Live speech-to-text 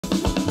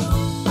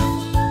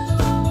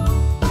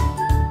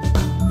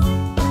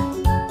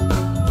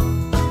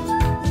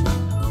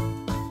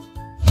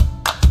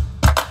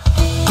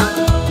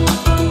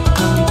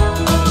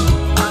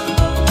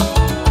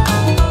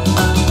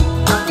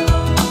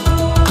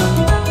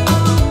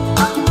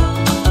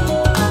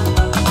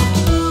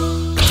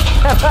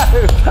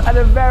And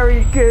a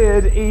very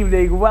good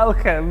evening.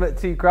 Welcome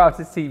to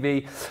Crafters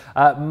TV.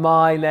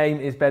 My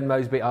name is Ben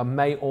Mosby. I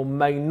may or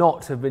may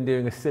not have been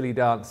doing a silly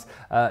dance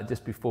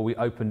just before we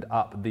opened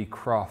up the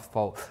craft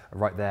vault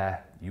right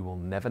there. You will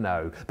never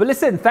know. But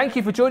listen, thank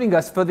you for joining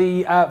us for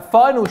the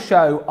final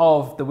show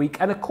of the week.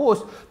 And of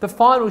course, the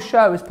final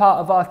show is part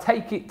of our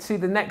Take It to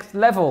the Next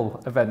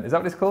Level event. Is that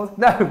what it's called?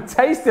 No,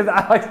 Taste of the...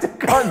 I still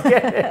can't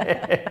get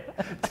it.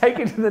 Take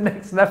It to the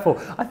Next Level.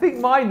 I think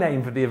my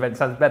name for the event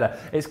sounds better.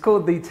 It's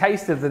called the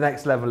Taste of the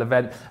Next Level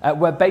event,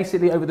 where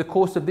basically over the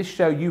course of this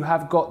show, you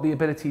have got the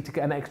ability to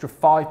get an extra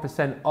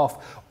 5%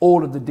 off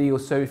all of the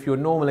deals. So if you're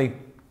normally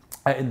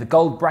in the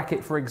gold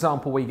bracket, for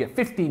example, where you get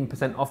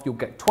 15% off, you'll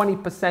get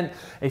 20%.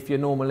 If you're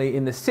normally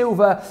in the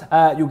silver,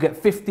 you'll get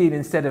 15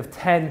 instead of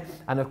 10.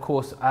 And of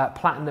course,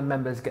 platinum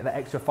members get the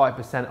extra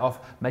 5%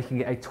 off,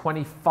 making it a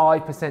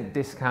 25%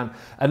 discount.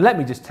 And let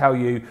me just tell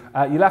you,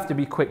 you'll have to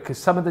be quick because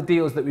some of the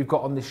deals that we've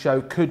got on this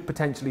show could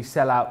potentially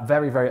sell out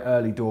very, very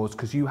early doors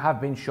because you have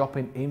been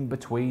shopping in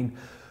between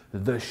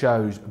the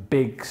shows,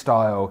 big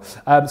style.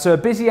 So a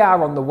busy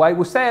hour on the way.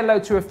 We'll say hello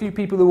to a few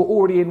people who are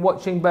already in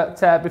watching, but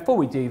before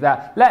we do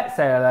that, let's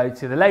say hello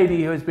to the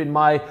lady who has been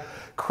my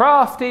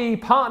crafty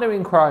partner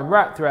in crime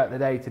right throughout the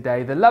day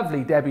today, the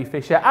lovely Debbie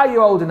Fisher. Are you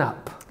holding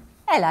up?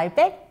 Hello,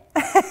 Ben.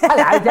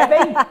 Hello,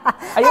 Debbie.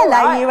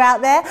 Hello, you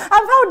out there.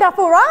 I'm holding up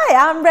all right.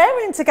 I'm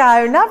raring to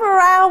go. Another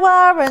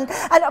hour,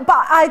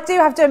 but I do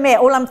have to admit,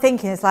 all I'm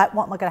thinking is like,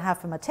 what am I going to have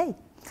for my tea?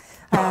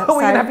 What are you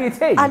going to have for your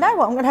tea? I know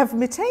what I'm going to have for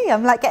my tea.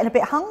 I'm like getting a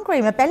bit hungry.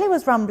 My belly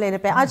was rumbling a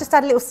bit. I just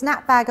had a little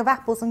snap bag of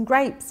apples and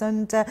grapes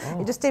and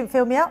it just didn't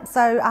fill me up.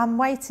 So I'm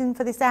waiting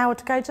for this hour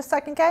to go just so I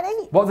can go and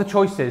eat. What are the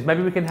choices?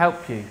 Maybe we can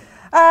help you.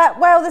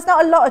 Well, there's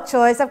not a lot of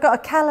choice. I've got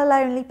a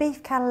cannelloni,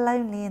 beef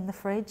cannelloni in the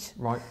fridge.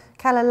 Right.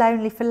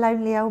 Cannelloni for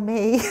lonely old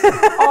me.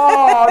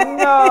 Oh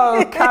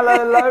no,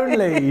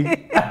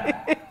 cannelloni.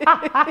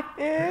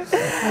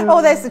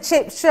 Or there's the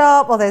chip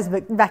shop, or there's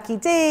Mackie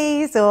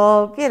D's,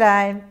 or, you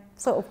know,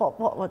 sort of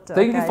what do I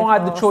go for? If I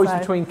had the choice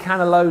between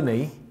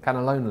cannelloni,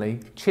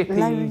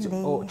 chippies,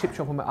 or chip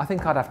shop, I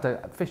think I'd have to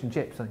fish and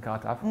chips. I think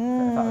I'd have.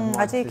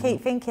 I do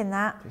keep thinking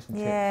that.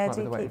 Yeah, I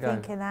do keep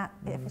thinking that.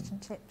 Bit of fish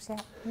and chips, yeah.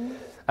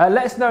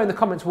 Let us know in the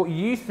comments what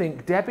you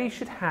think Debbie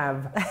should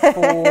have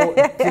for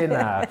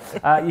dinner.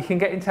 You can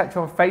get in touch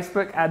on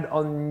Facebook and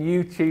on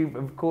YouTube.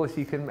 Of course,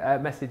 you can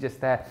message us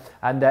there,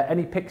 and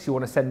any pics you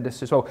want to send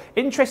us as well.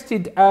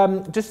 Interested,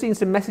 just seeing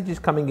some messages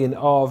coming in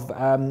of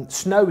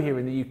snow here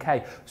in the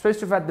UK. We're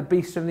supposed to have had the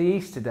beast from the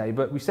east today,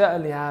 but we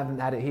certainly haven't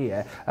had it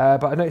here.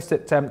 But I noticed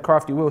that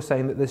Crafty Will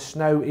saying that there's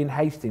snow in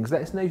Hastings.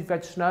 Let us know if you've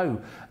had snow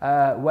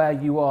where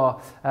you are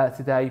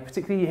today,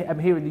 particularly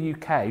here in the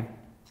UK.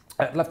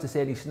 I'd love to see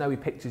any snowy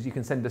pictures. You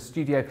can send us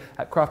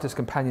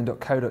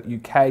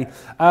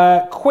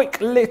studio@crafterscompanion.co.uk.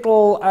 Quick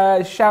little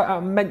shout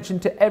out and mention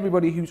to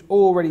everybody who's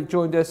already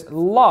joined us,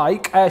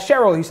 like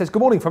Cheryl, who says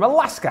good morning from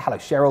Alaska. Hello,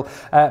 Cheryl.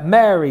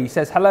 Mary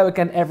says hello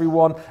again,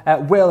 everyone.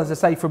 Will, as I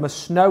say, from a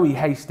snowy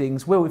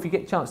Hastings. Will, if you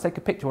get a chance, take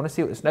a picture. I want to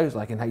see what the snow's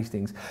like in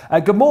Hastings.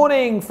 Good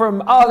morning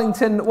from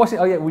Arlington. What's it?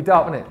 Oh yeah, we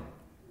dark, isn't it?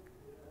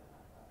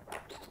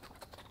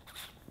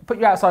 Put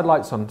your outside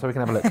lights on so we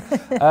can have a look.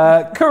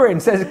 Corinne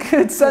says,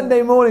 good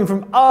Sunday morning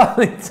from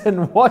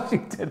Arlington,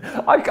 Washington.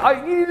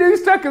 You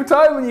lose track of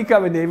time when you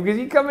come in here because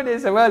you come in here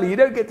so early. You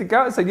don't get to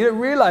go outside. You don't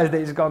realise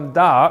that it's gone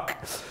dark.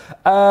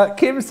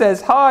 Kim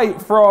says, hi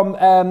from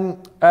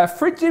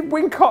frigid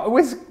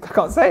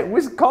Wisconsin.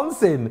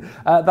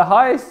 The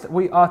highest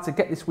we are to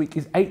get this week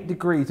is 8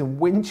 degrees and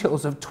wind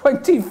chills of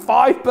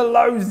 25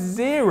 below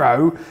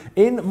zero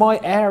in my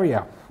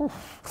area.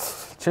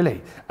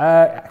 Chilly.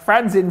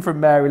 Fran's in from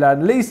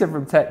Maryland. Lisa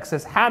from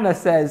Texas. Hannah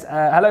says,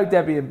 hello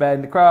Debbie and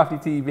Ben,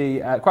 Crafters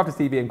TV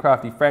and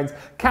Crafty friends.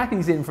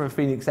 Kathy's in from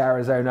Phoenix,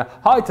 Arizona.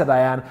 Hi to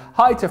Diane.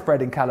 Hi to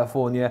Fred in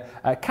California.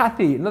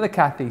 Kathy, another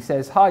Kathy,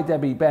 says, hi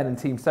Debbie, Ben and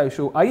Team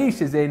Social.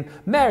 Aisha's in.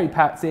 Mary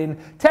Pat's in.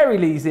 Terry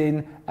Lee's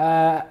in.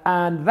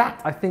 And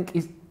that, I think,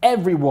 is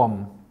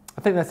everyone.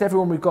 I think that's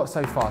everyone we've got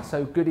so far.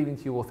 So good evening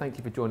to you all. Thank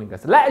you for joining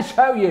us. Let us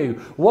show you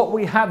what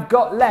we have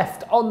got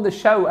left on the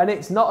show. And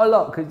it's not a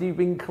lot because you've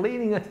been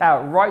cleaning it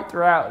out right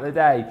throughout the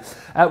day.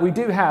 We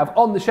do have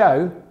on the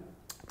show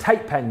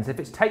tape pens.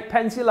 If it's tape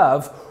pens you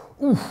love,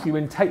 oof, you're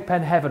in tape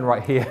pen heaven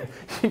right here.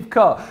 You've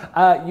got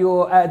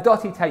your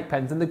Dotty tape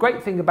pens. And the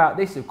great thing about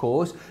this, of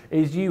course,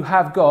 is you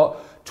have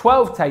got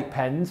 12 tape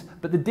pens.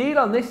 But the deal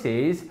on this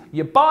is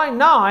you buy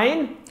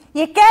 9.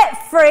 You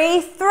get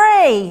free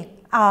 3.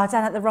 Oh, I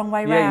done it the wrong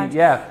way round.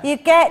 Yeah. You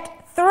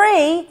get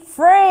 3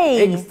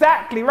 free.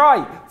 Exactly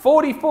right.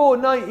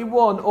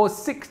 $44.91 or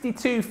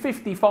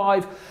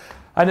 $62.55.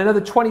 And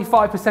another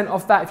 25%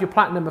 off that if you're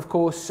platinum, of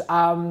course,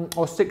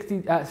 or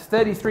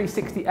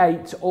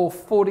 $33.68 or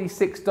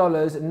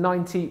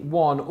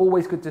 $46.91.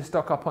 Always good to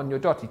stock up on your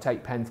Dotty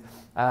tape pens,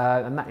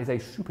 and that is a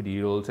super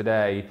deal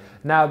today.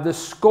 Now, the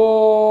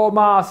Score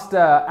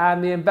Master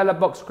and the Embella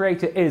Box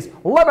Creator is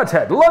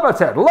limited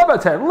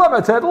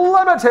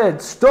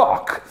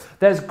stock.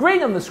 There's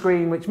green on the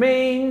screen, which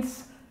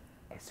means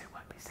it soon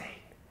won't be seen.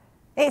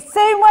 It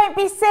soon won't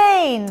be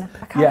seen.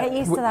 I can't get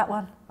used to that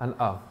one. And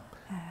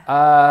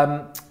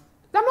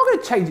I'm not going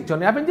to change it,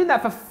 Johnny. I've been doing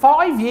that for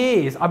 5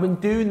 years. I've been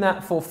doing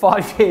that for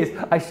 5 years.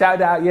 I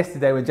shouted out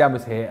yesterday when Jan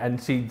was here,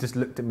 and she just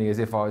looked at me as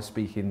if I was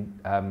speaking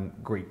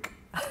Greek.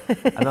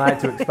 And I had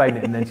to explain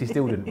it, and then she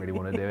still didn't really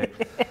want to do it.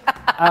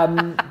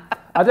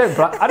 I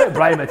don't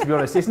blame her, to be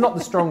honest. It's not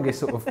the strongest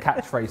sort of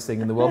catchphrase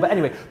thing in the world. But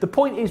anyway, the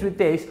point is with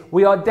this,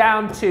 we are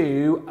down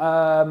to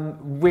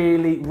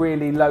really,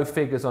 really low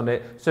figures on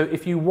it. So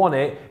if you want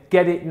it,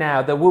 get it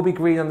now. There will be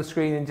green on the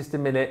screen in just a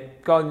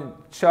minute. Go on,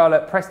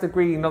 Charlotte, press the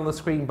green on the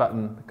screen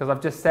button, because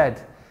I've just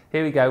said,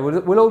 here we go.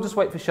 We'll all just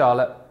wait for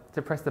Charlotte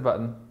to press the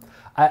button.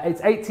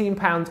 It's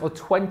 £18 or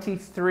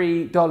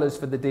 $23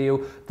 for the deal.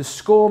 The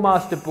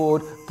Scoremaster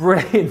board,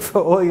 brilliant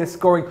for all your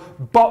scoring.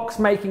 Box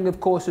making,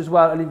 of course, as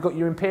well. And you've got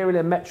your imperial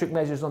and metric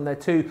measures on there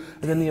too.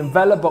 And then the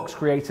Envela Box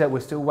Creator, we're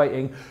still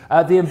waiting.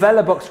 The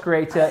Envela Box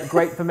Creator,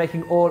 great for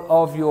making all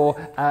of your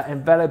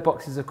Envela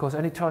boxes, of course.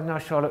 Only time now,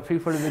 Charlotte,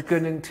 people are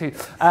beginning to...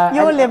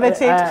 You're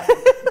limited.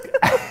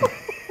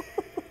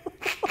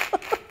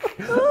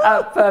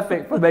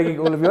 Perfect for making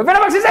all of your Envela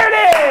boxes. There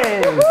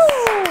it is!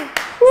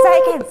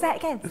 Say it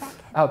again.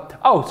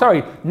 Oh,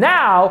 sorry.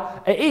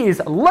 Now it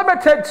is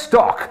limited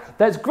stock.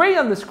 There's green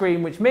on the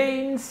screen, which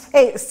means...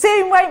 It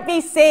soon won't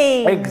be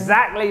seen.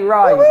 Exactly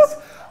right.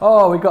 Woo-hoo.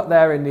 Oh, we got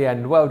there in the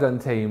end. Well done,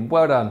 team.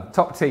 Well done.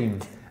 Top team.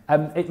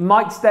 It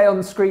might stay on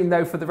the screen,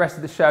 though, for the rest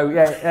of the show.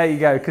 Yeah, there you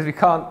go, because we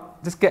can't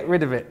just get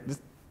rid of it.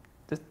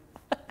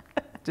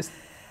 Just...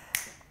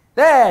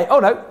 There. Oh,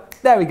 no.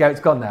 There we go. It's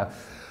gone now.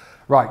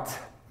 Right.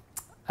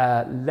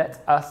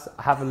 Let us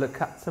have a look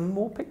at some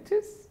more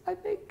pictures, I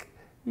think.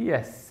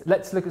 Yes,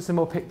 let's look at some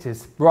more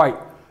pictures. Right,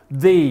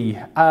 the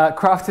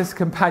Crafter's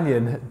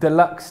Companion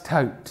Deluxe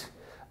Tote.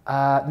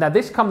 Now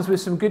this comes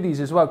with some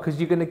goodies as well, because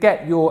you're going to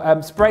get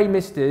your spray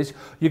misters,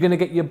 you're going to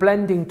get your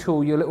blending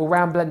tool, your little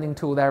round blending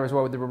tool there as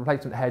well with the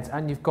replacement heads,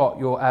 and you've got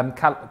your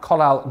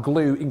Collal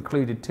glue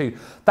included too.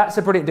 That's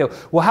a brilliant deal.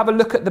 We'll have a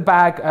look at the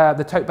bag,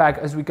 the tote bag,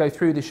 as we go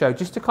through the show,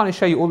 just to kind of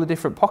show you all the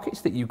different pockets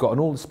that you've got and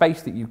all the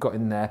space that you've got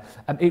in there.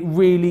 It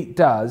really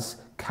does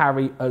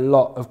carry a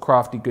lot of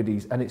crafty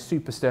goodies, and it's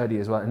super sturdy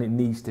as well, and it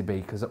needs to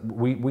be, because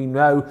we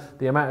know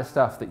the amount of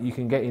stuff that you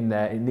can get in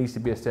there. It needs to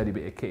be a sturdy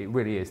bit of kit. It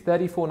really is.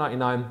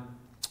 $34.99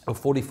 or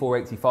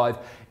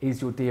 $44.85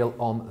 is your deal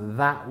on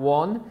that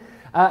one.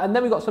 And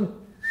then we've got some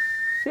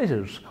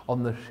scissors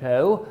on the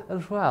show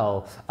as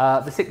well.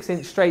 The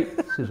 6-inch straight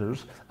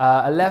scissors,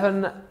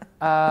 £11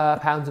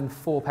 and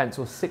 4 pence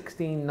or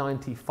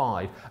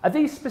 $16.95. Are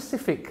these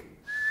specific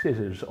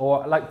scissors,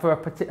 or like for a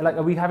particular, like,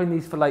 are we having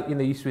these for, like, you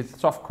know, use with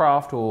soft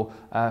craft, or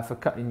for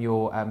cutting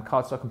your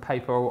cardstock and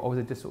paper, or was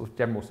it just sort of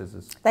general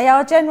scissors? They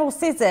are general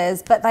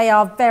scissors, but they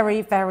are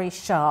very, very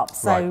sharp,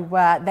 so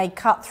right. They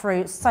cut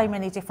through so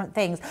many different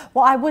things.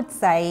 What I would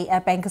say,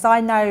 Ben, because I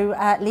know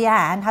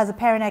Leanne has a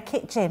pair in her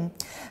kitchen,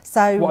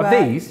 so what, of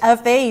these?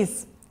 Of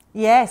these,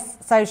 yes.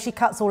 So she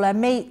cuts all her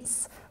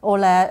meats,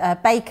 all her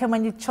bacon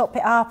when you chop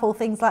it up, all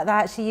things like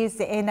that. She used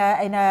it in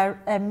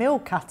her meal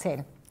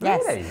cutting.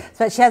 Yes,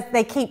 really? So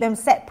they keep them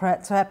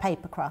separate to her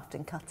paper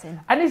crafting cutting.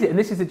 And is it, and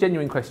this is a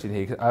genuine question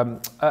here,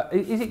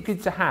 is it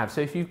good to have,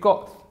 so if you've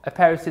got a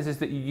pair of scissors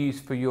that you use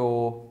for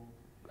your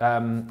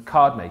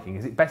card making,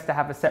 is it best to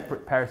have a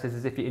separate pair of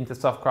scissors if you're into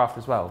soft craft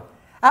as well?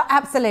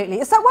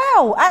 Absolutely. So,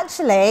 well,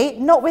 actually,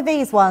 not with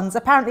these ones.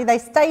 Apparently they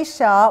stay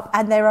sharp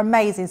and they're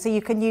amazing. So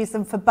you can use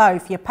them for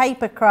both your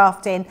paper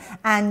crafting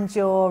and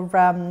your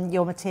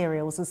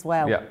materials as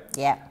well. Yeah.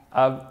 Yeah.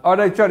 Oh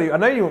no, Johnny, I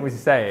know you want me to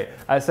say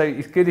it. So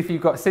it's good if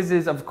you've got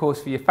scissors, of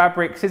course, for your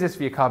fabric, scissors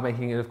for your card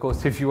making, and of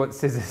course, if you want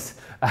scissors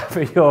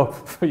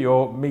for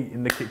your meat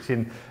in the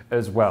kitchen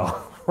as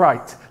well.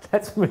 Right,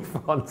 let's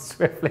move on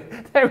swiftly.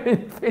 There are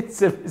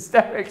bits of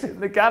hysterics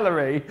in the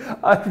gallery.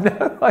 I've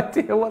no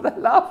idea what they're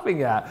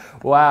laughing at.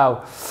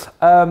 Wow.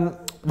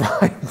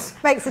 Right.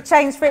 Makes a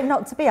change for it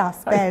not to be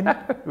us, Ben. I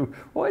know.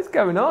 What is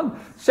going on?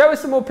 Show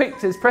us some more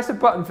pictures. Press a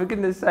button, for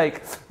goodness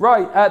sake.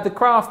 Right, the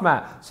craft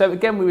mat. So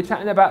again, we were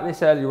chatting about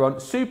this earlier on.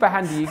 Super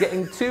handy. You're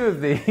getting 2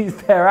 of these.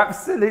 They're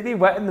absolutely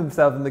wetting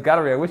themselves in the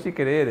gallery. I wish you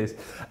could hear this.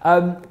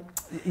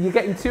 You're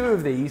getting 2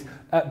 of these.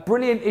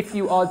 Brilliant if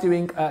you are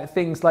doing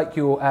things like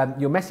your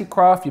messy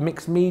craft, your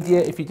mixed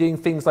media, if you're doing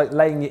things like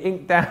laying your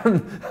ink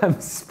down,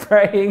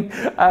 spraying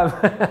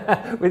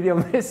with your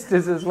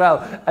misters as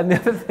well. And the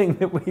other thing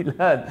that we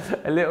learned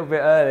a little bit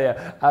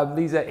earlier,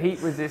 these are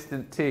heat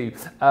resistant too.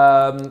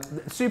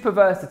 Super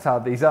versatile,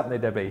 these, aren't they,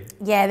 Debbie?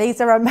 Yeah,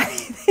 these are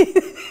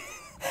amazing.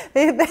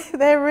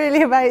 They're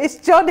really amazing. It's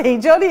Johnny.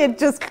 Johnny had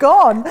just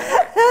gone.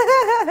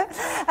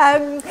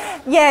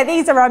 Yeah,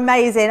 these are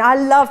amazing. I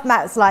love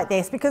mats like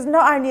this because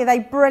not only are they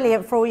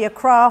brilliant for all your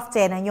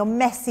crafting and your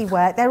messy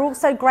work, they're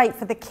also great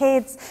for the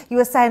kids. You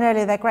were saying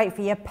earlier they're great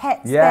for your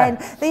pets. Yeah.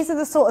 Then these are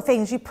the sort of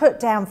things you put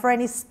down for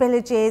any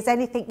spillages,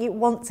 anything you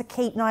want to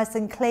keep nice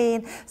and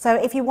clean. So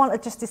if you want to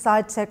just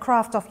decide to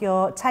craft off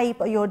your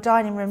table, your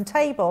dining room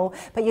table,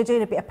 but you're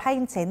doing a bit of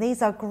painting,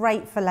 these are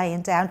great for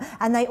laying down,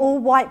 and they all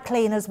wipe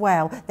clean as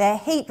well. They're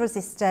heat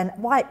resistant,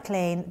 wipe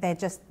clean. They're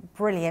just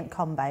brilliant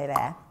combo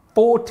there.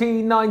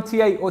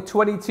 14.98 or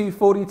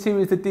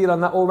 22.42 is the deal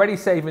on that, already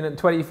saving at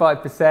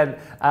 25%,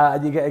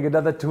 and you're getting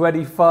another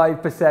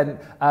 25%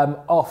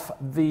 off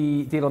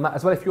the deal on that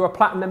as well if you're a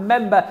platinum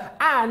member.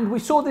 And we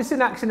saw this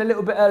in action a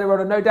little bit earlier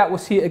on, and no doubt we'll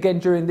see it again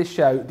during this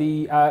show.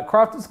 The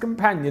Crafter's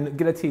Companion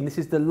guillotine. This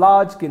is the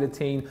large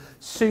guillotine,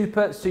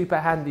 super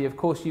handy. Of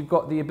course, you've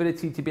got the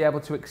ability to be able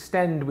to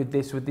extend with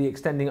this, with the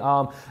extending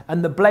arm,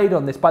 and the blade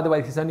on this, by the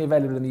way, this is only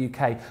available in the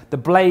UK. The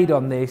blade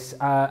on this,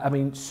 I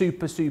mean,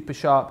 super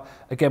sharp.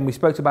 Again, we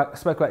spoke about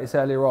this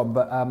earlier on,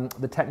 but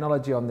the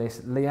technology on this,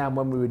 Leanne,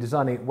 when we were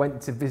designing it,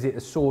 went to visit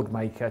a sword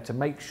maker to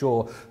make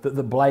sure that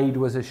the blade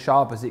was as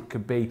sharp as it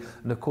could be.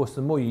 And of course,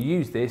 the more you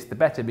use this, the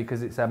better,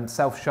 because it's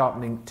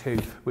self-sharpening too,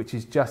 which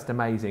is just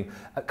amazing.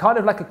 Kind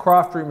of like a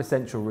craft room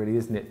essential, really,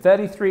 isn't it?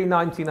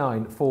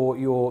 $33.99 for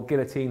your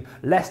guillotine,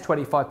 less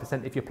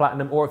 25% if you're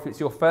platinum, or if it's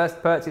your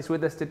first purchase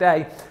with us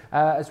today,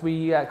 as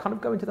we kind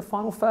of go into the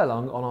final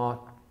furlong on our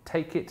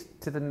Take It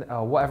to the,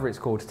 whatever it's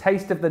called,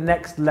 Taste of the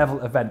Next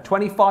Level event.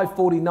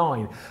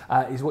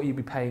 $25.49 is what you'd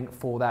be paying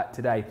for that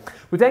today.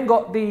 We've then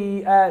got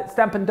the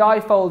stamp and die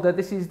folder.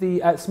 This is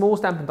the small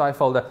stamp and die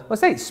folder. Well, I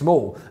say it's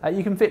small.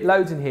 You can fit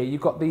loads in here. You've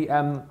got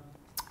the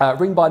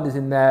ring binders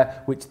in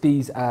there, which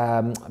these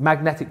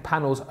magnetic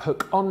panels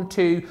hook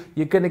onto.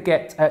 You're going to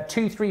get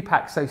 2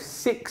 3-packs, so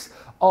 6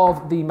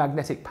 of the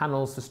magnetic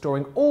panels for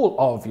storing all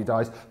of your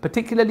dies.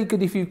 Particularly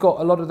good if you've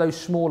got a lot of those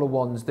smaller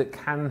ones that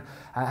can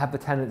have the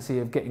tendency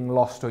of getting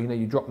lost, or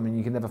you drop them and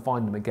you can never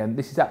find them again.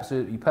 This is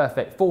absolutely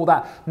perfect for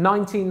that.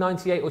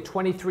 $19.98 or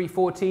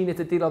 $23.14 is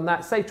the deal on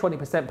that. Save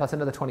 20% plus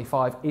another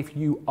 25 if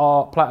you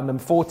are platinum.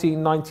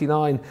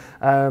 $14.99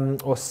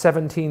 or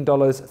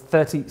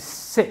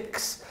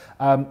 $17.36.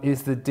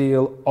 Is the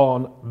deal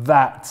on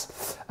that.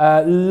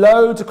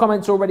 Loads of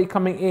comments already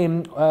coming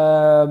in.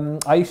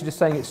 Aisha just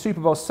saying it's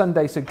Super Bowl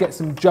Sunday, so get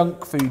some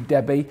junk food,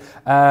 Debbie.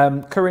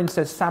 Corinne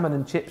says salmon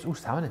and chips. Oh,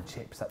 salmon and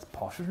chips, that's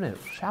posh, isn't it?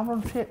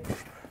 Salmon and chips,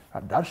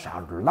 that does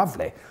sound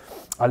lovely.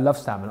 I love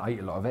salmon, I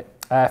eat a lot of it.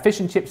 Fish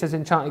and chips says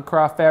Enchanted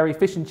Craft Fairy.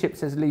 Fish and chips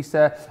says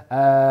Lisa.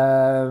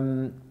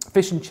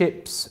 Fish and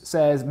chips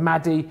says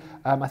Maddie.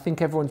 I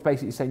think everyone's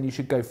basically saying you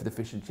should go for the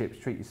fish and chips,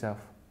 treat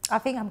yourself. I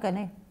think I'm going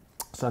to.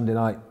 Sunday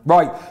night.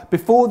 Right,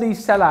 before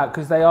these sell out,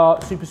 because they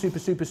are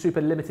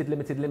super limited,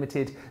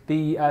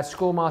 the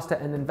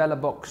Scoremaster and Envela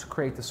Box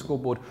Creator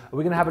Scoreboard. Are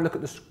we going to have a look at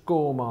the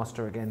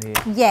Scoremaster again here?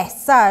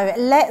 Yes, so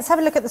let's have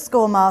a look at the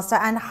Scoremaster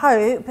and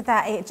hope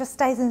that it just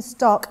stays in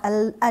stock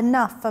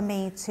enough for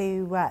me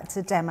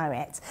to demo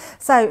it.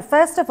 So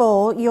first of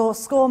all, your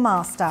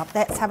Scoremaster,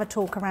 let's have a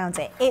talk around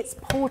it. It's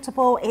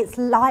portable, it's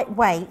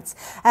lightweight.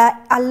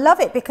 I love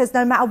it because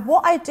no matter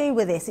what I do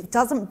with this, it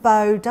doesn't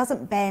bow,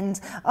 doesn't bend.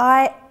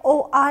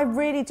 I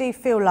really do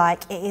feel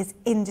like it is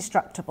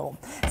indestructible.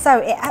 So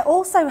it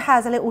also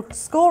has a little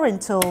scoring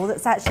tool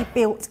that's actually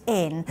built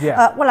in.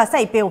 Yeah. Well, I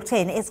say built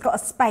in, it's got a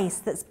space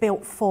that's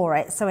built for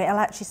it, so it'll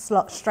actually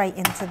slot straight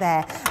into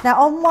there. Now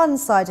on one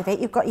side of it,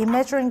 you've got your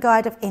measuring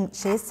guide of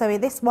inches, so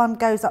this one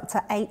goes up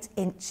to 8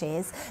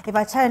 inches. If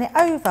I turn it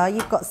over,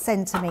 you've got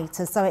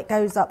centimetres, so it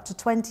goes up to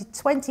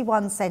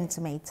 21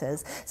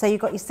 centimetres. So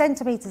you've got your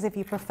centimetres if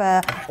you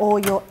prefer, or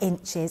your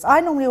inches.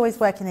 I normally always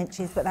work in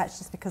inches, but that's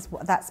just because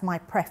that's my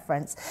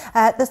preference.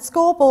 The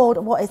scoreboard,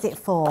 what is it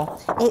for?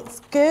 It's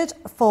good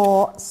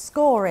for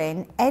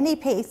scoring any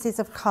pieces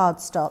of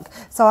cardstock.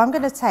 So I'm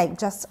going to take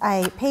just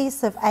a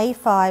piece of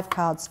A5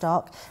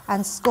 cardstock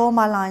and score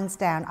my lines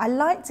down. I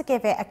like to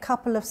give it a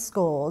couple of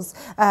scores,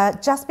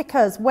 just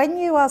because when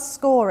you are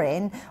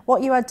scoring,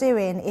 what you are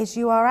doing is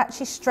you are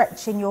actually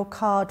stretching your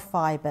card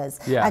fibres.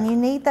 Yeah. And you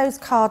need those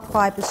card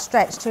fibres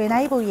stretched to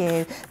enable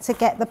you to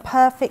get the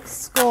perfect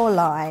score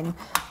line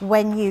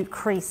when you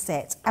crease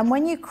it. And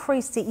when you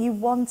crease it, you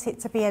want it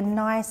to be a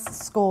nice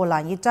score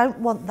line. You don't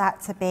want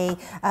that to be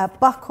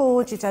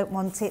buckled, you don't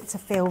want it to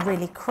feel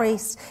really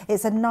creased.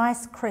 It's a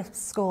nice crisp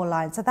score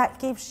line, so that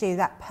gives you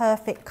that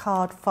perfect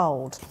card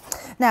fold.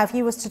 Now if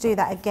you was to do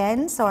that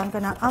again, so I'm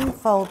going to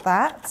unfold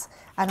that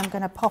and I'm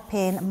going to pop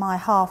in my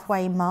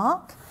halfway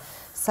mark.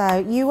 So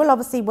you will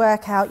obviously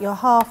work out your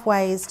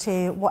halfways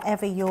to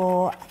whatever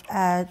you're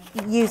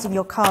using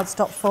your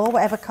cardstock for,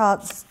 whatever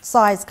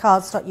size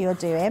cardstock you're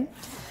doing.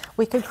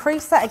 We can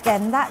crease that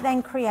again. That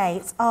then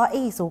creates our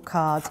easel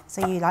card.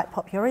 So you like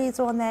pop your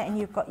easel on there and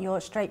you've got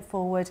your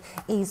straightforward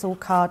easel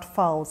card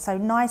fold. So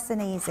nice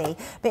and easy.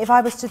 But if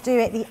I was to do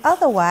it the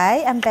other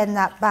way and bend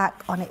that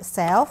back on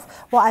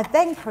itself, what I've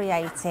then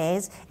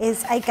created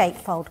is a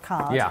gatefold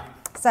card. Yeah.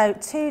 So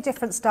 2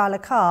 different style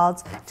of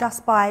cards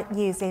just by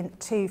using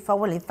 2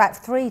 folds, well in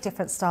fact 3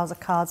 different styles of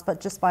cards, but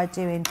just by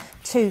doing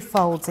 2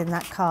 folds in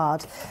that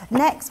card.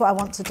 Next what I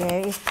want to do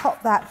is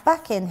pop that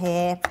back in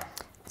here,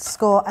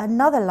 score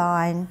another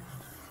line,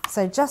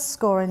 so just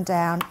scoring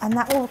down, and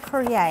that will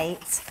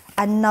create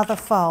another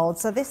fold.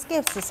 So this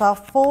gives us our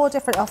 3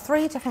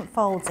 different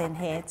folds in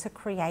here to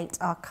create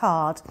our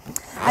card.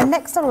 And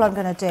next all I'm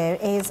going to do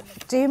is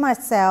do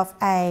myself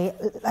a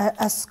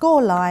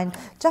score line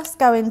just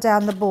going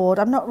down the board.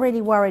 I'm not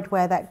really worried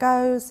where that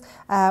goes.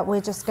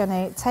 We're just going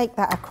to take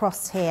that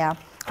across here.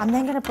 I'm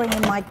then going to bring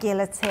in my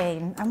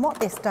guillotine, and what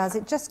this does,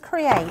 it just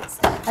creates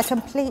a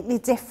completely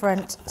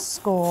different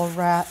score,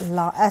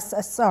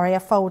 a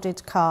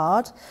folded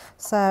card.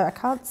 So I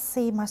can't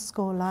see my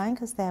score line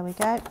because there we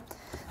go.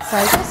 So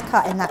just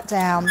cutting that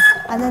down,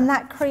 and then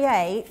that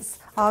creates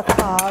our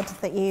card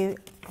that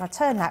if I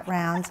turn that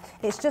round,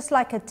 it's just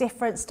like a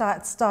different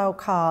style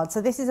card.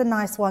 So this is a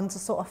nice one to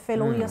sort of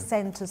fill all your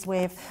centres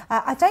with.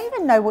 I don't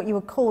even know what you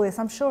would call this.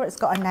 I'm sure it's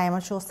got a name.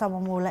 I'm sure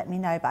someone will let me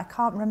know, but I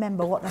can't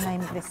remember what the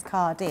name of this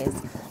card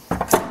is.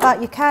 But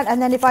you can,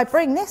 and then if I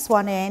bring this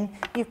one in,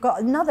 you've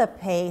got another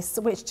piece,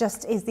 which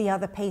just is the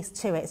other piece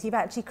to it. So you've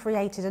actually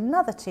created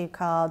another 2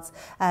 cards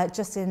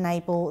just to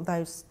enable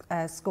those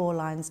score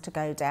lines to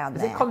go down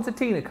there. Is it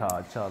concertina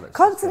card, Charlotte?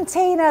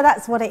 Concertina,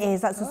 that's what it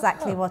is. That's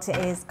exactly what it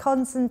is.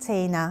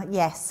 Concertina,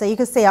 yes. So you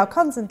can see our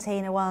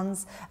concertina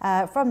ones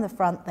from the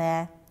front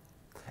there.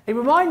 It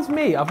reminds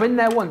me, I've been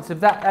there once,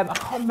 of that, I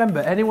can't remember,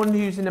 anyone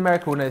who's in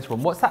America will know this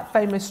one. What's that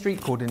famous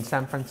street called in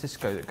San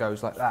Francisco that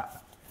goes like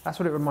that? That's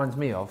what it reminds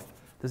me of.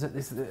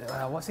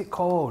 What's it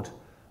called?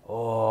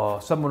 Oh,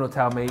 someone will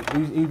tell me.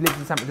 Who lives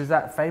in San Francisco? There's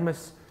that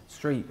famous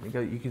street.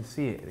 You can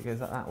see it. It goes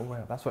like that. Oh,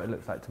 that's what it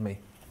looks like to me.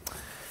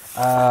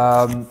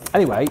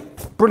 Anyway,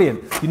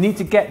 brilliant. You need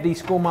to get the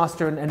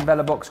Scoremaster and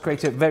Envela box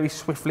creator very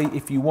swiftly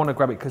if you want to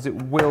grab it, because it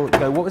will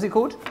go. What was it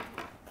called?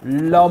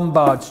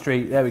 Lombard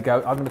Street. There we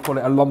go. I'm going to call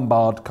it a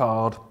Lombard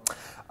card.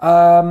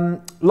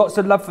 Lots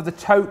of love for the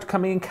tote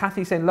coming in.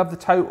 Kathy saying love the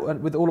tote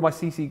with all of my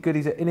CC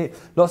goodies in it.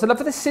 Lots of love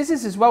for the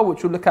scissors as well,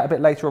 which we'll look at a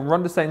bit later on.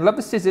 Rhonda saying love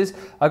the scissors.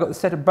 I got the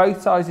set of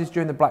both sizes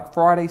during the Black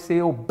Friday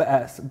sale.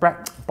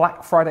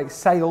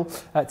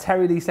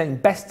 Terry Lee saying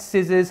best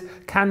scissors.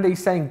 Candy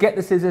saying get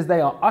the scissors,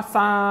 they are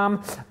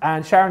awesome.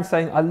 And Sharon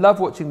saying I love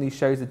watching these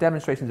shows. The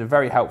demonstrations are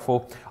very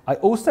helpful. I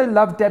also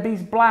love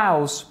Debbie's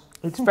blouse.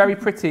 It's very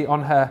pretty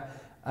on her.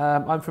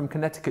 I'm from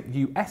Connecticut,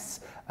 US.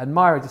 And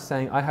Myra just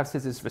saying, I have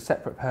scissors for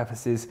separate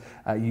purposes,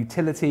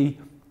 utility,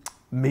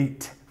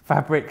 meat,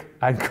 fabric,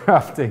 and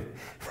crafting.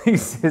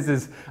 These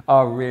scissors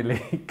are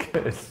really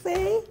good.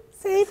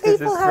 See,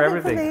 people have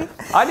everything.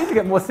 I need to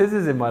get more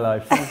scissors in my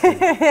life.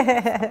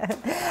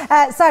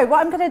 So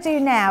what I'm going to do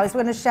now is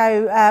we're going to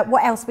show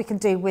what else we can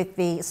do with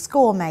the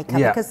score maker,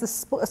 because the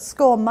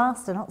score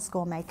master, not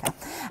score maker.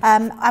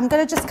 I'm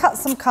going to just cut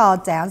some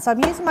card down. So I'm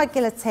using my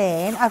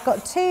guillotine. I've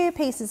got 2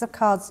 pieces of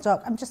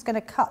cardstock. I'm just going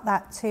to cut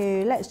that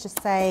to, let's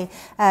just say,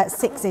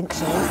 6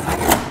 inches.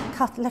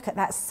 Look at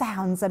that,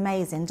 sounds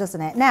amazing,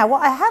 doesn't it? Now,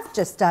 what I have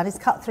just done is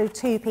cut through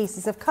 2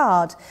 pieces of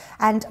card,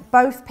 and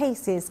both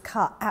pieces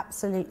cut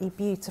absolutely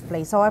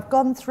beautifully. So I've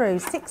gone through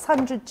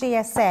 600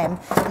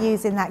 GSM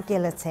using that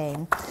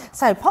guillotine.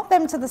 So pop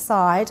them to the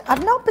side.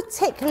 I've not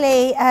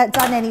particularly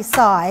done any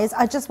size.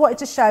 I just wanted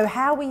to show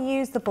how we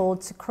use the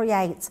board to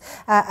create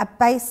a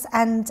base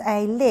and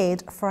a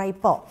lid for a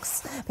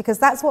box, because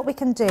that's what we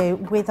can do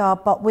with our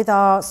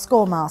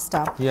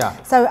Scoremaster. Yeah.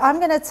 So I'm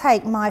going to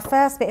take my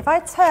first bit. If I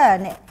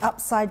turn it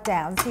upside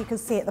down, so you can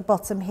see at the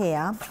bottom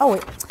here. Oh,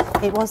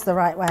 it was the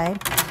right way.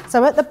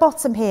 So at the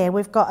bottom here,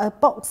 we've got a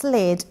box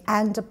lid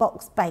and a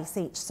box base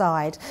each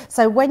side.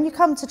 So when you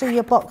come to do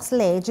your box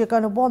lid, you're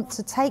going to want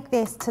to take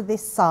this to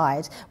this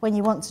side. When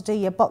you want to do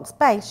your box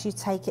base, you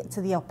take it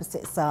to the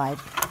opposite side.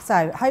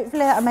 So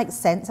hopefully that makes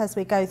sense as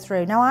we go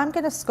through. Now I'm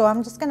going to score,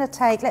 I'm just going to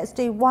take, let's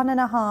do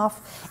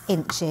 1.5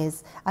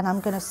 inches, and I'm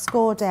going to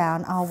score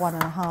down our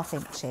 1.5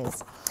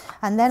 inches.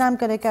 And then I'm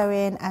going to go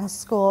in and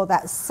score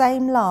that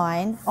same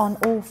line on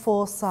all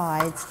 4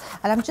 sides.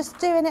 And I'm just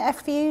doing it a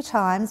few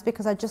times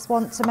because I just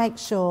want to make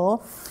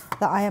sure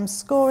that I am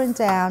scoring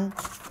down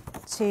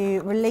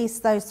to release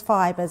those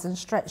fibres and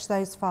stretch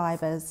those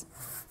fibres.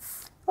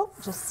 Oh,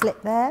 just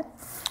slip there.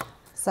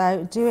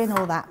 So doing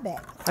all that bit.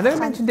 I know we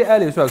mentioned it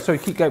earlier as well, sorry,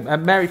 keep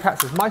going. Mary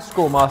Pat says, my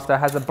Scoremaster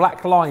has a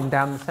black line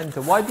down the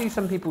centre. Why do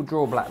some people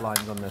draw black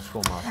lines on their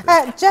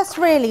Scoremaster? Just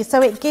really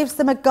so it gives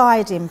them a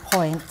guiding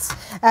point.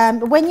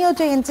 When you're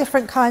doing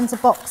different kinds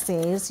of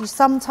boxes, you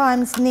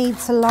sometimes need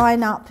to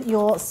line up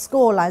your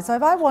score line. So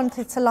if I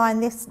wanted to line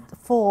this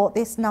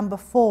number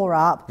 4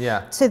 up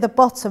to the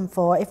bottom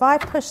 4, if I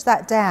push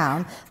that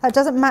down, that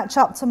doesn't match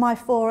up to my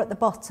 4 at the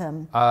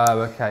bottom. Oh,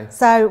 okay.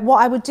 So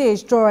what I would do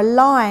is draw a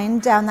line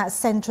down that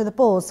centre of the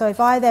board. So if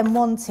I then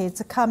wanted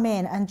to come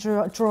in and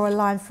draw a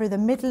line through the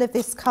middle of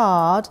this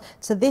card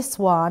to this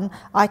one,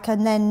 I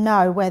can then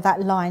know where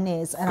that line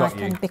is,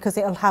 and because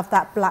it'll have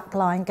that black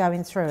line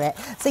going through it.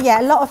 So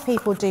yeah, a lot of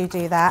people do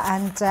that,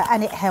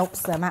 and it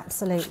helps them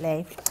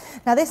absolutely.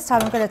 Now this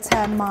time I'm going to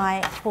turn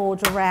my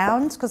board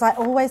around because I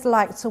always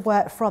like to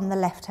work from the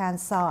left hand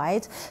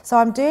side. So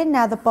I'm doing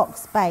now the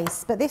box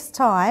base, but this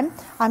time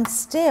I'm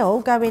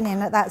still going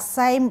in at that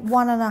same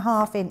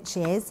 1.5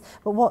 inches,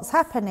 but what's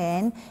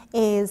happening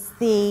is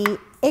the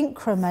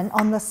increment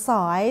on the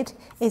side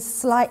is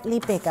slightly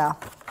bigger.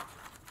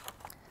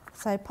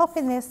 So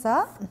popping this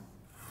up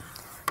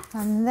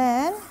and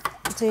then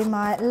do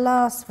my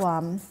last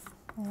one.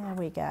 There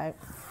we go.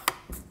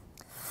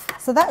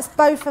 So that's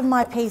both of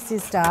my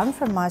pieces done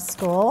from my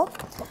score.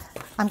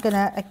 I'm going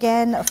to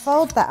again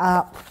fold that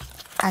up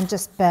and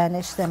just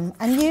burnish them.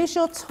 And use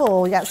your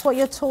tool. That's what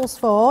your tool's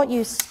for.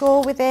 You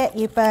score with it,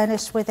 you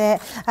burnish with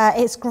it.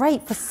 It's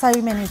great for so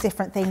many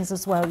different things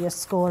as well, your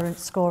scoring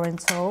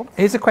tool.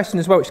 Here's a question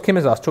as well, which Kim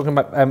has asked, talking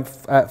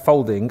about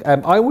folding.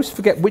 I always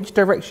forget which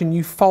direction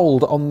you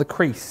fold on the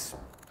crease,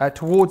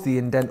 towards the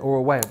indent or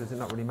away, or does it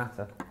not really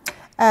matter?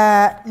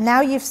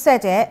 Now you've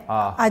said it,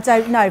 I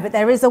don't know, but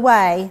there is a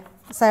way.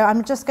 So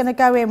I'm just going to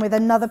go in with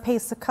another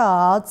piece of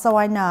card so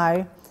I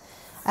know.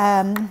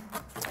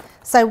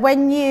 So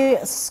when you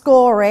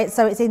score it,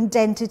 so it's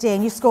indented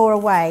in, you score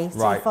away,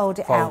 so you fold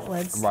it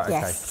outwards. Right,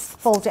 yes,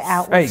 fold it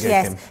outwards, there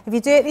you go, yes. Kim. If you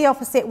do it the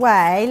opposite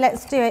way,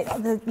 let's do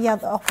it the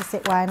other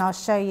opposite way and I'll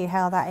show you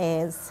how that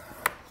is.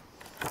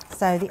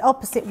 So the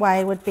opposite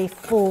way would be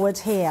forward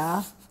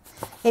here.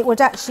 It would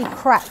actually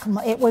crack,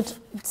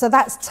 so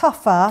that's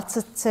tougher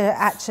to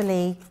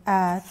actually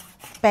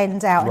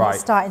bend out and it's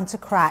starting to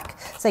crack.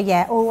 So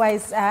yeah,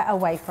 always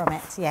away from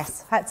it,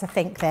 yes. Had to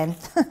think then.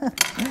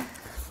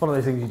 It's one of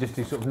those things you just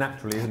do sort of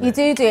naturally, isn't it?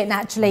 You do it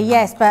naturally,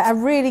 yes, but a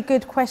really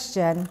good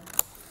question.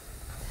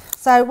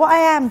 So what I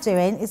am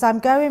doing is I'm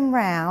going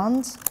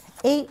round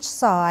each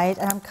side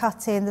and I'm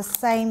cutting the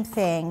same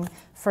thing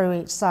through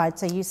each side.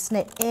 So you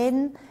snip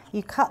in,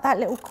 you cut that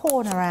little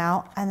corner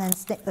out and then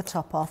snip the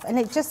top off, and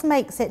it just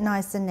makes it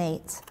nice and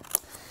neat.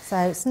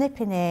 So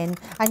snipping in,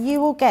 and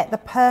you will get the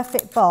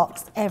perfect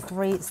box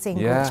every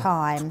single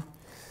time.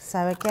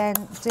 So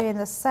again, doing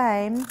the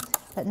same,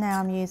 but now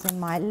I'm using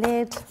my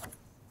lid.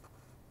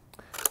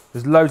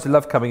 There's loads of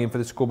love coming in for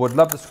the scoreboard.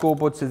 Love the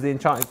scoreboard, says the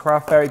Enchanted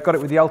Craft Fairy. Got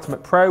it with the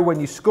Ultimate Pro. When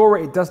you score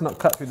it, it does not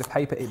cut through the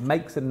paper. It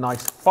makes a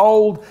nice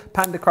fold.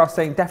 Panda Craft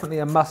saying definitely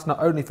a must, not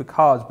only for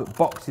cards, but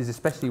boxes,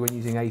 especially when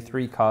using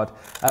A3 card.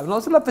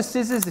 Lots of love for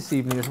scissors this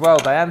evening as well.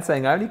 Diane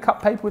saying, I only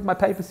cut paper with my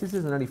paper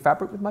scissors and only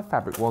fabric with my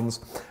fabric ones.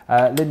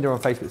 Linda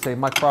on Facebook saying,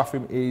 my craft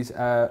room is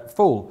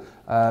full.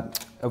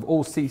 Of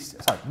all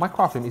CC, sorry, my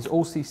craft room is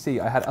all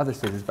CC. I had other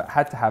scissors, but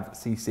had to have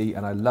CC,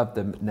 and I love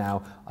them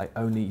now. I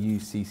only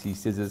use CC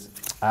scissors.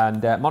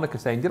 And Monica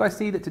saying, did I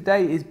see that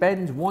today is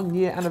Ben's 1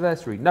 year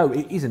anniversary? No,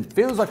 it isn't.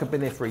 Feels like I've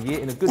been there for a year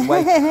in a good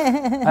way.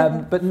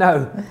 But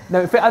no,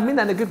 I mean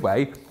that in a good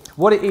way.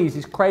 What it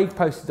is Craig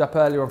posted up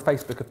earlier on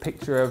Facebook a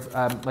picture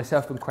of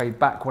myself and Craig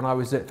back when I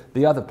was at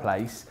the other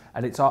place,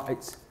 and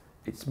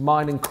it's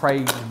mine and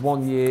Craig's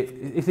 1 year.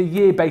 It's a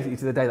year basically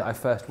to the day that I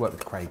first worked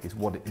with Craig is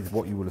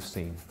what you will have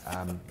seen.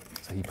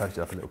 So he posted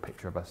up a little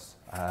picture of us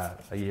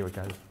a year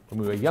ago when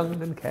we were young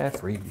and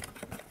carefree.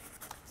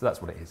 So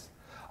that's what it is.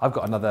 I've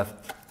got another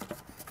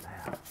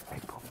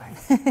April,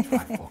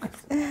 May,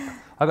 August.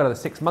 I've got another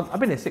 6 months. I've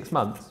been here 6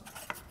 months.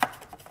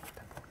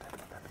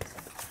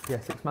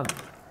 Yeah, 6 months.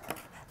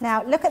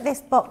 Now look at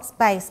this box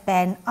base,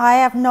 Ben. I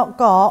have not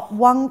got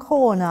one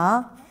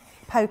corner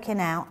poking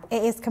out.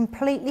 It is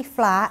completely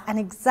flat and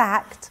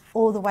exact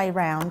all the way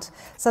round.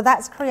 So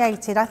that's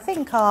created, I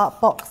think, our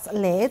box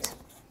lid.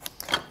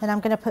 Then I'm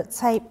going to put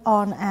tape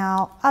on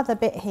our other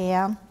bit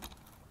here.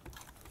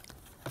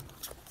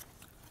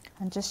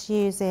 And just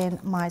using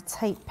my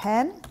tape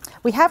pen.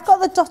 We have got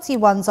the dotty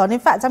ones on. In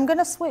fact, I'm going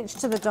to switch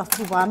to the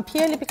dotty one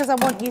purely because I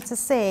want you to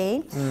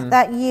see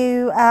that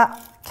you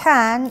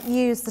can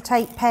use the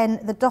tape pen,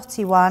 the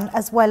dotty one,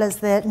 as well as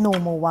the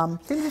normal one.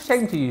 Seems a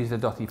shame to use the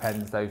dotty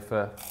pens though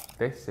for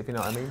this, if you know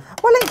what I mean.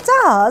 Well, it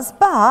does,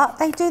 but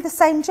they do the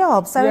same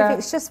job. So if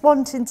it's just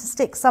wanting to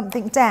stick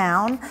something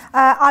down,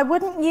 I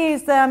wouldn't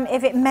use them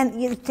if it meant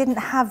you didn't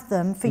have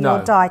them for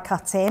your die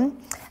cutting.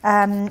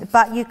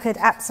 But you could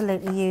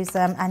absolutely use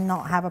them and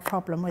not have a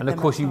problem with them. And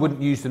of course you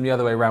wouldn't use them the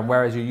other way around,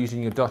 whereas you're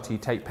using your dotty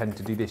tape pen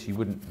to do this, you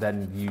wouldn't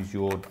then use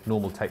your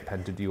normal tape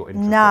pen to do your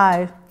intricate.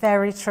 No,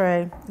 very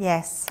true,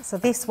 yes. So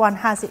this one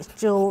has its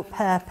dual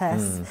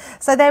purpose.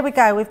 So there we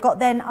go, we've got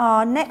then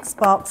our next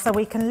box, so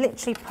we can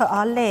literally put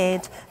our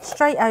lid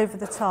straight over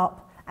the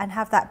top and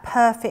have that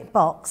perfect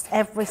box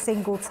every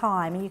single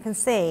time. And you can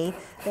see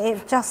that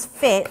it just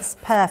fits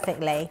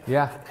perfectly.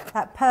 Yeah.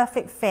 That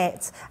perfect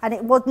fit. And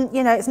it wouldn't,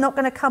 you know, it's not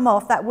going to come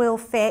off. That will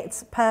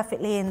fit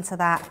perfectly into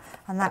that.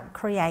 And that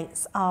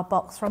creates our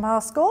box from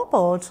our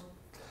scoreboard.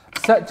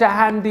 Such a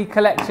handy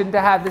collection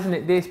to have, isn't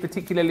it? This,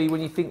 particularly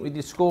when you think with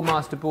your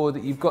Scoremaster board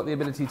that you've got the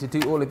ability to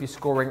do all of your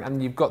scoring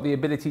and you've got the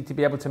ability to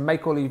be able to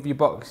make all of your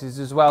boxes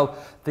as well.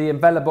 The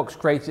Embella Box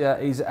Creator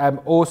is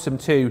awesome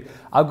too.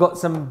 I've got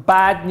some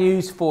bad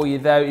news for you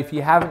though. If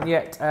you haven't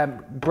yet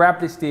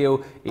grabbed this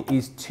deal, it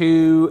is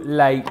too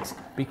late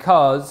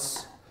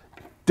because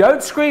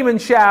don't scream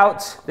and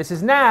shout. This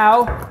is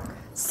now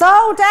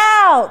sold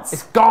out!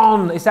 It's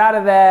gone, it's out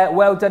of there.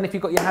 Well done if you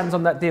got your hands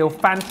on that deal.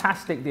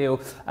 Fantastic deal.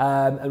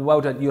 And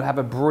well done, you'll have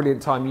a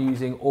brilliant time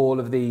using all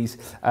of these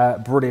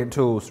brilliant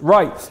tools.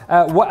 Right,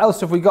 what else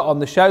have we got on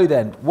the show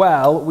then?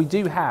 Well, we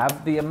do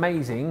have the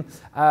amazing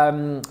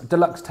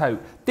Deluxe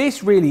Tote.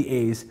 This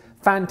really is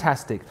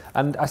Fantastic.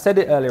 And I said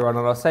it earlier on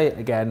and I'll say it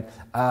again,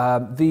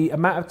 the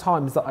amount of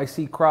times that I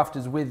see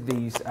crafters with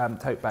these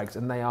tote bags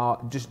and they are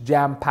just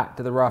jam-packed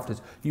to the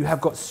rafters, you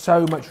have got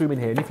so much room in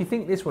here. And if you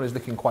think this one is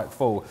looking quite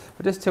full, if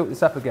I just tilt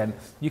this up again,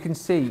 you can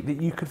see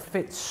that you could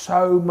fit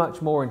so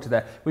much more into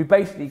there. We've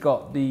basically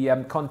got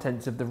the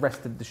contents of the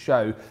rest of the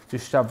show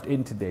just shoved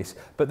into this.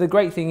 But the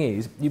great thing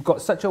is, you've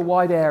got such a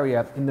wide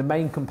area in the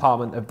main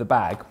compartment of the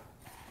bag.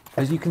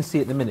 As you can see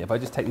at the minute, if I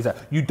just take these out,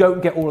 you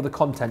don't get all of the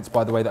contents,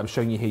 by the way, that I'm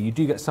showing you here. You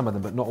do get some of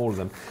them, but not all of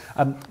them.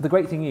 The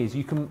great thing is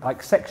you can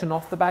like section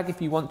off the bag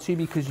if you want to,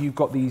 because you've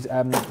got these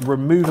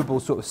removable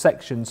sort of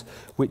sections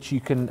which you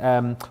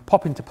can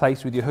pop into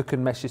place with your hook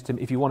and mesh system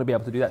if you want to be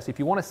able to do that. So if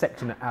you want to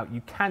section it out,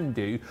 you can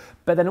do.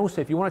 But then also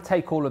if you want to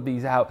take all of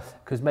these out,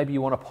 because maybe you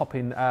want to pop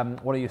in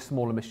one of your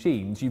smaller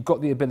machines, you've got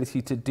the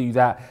ability to do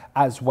that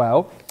as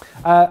well.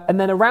 And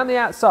then around the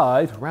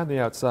outside,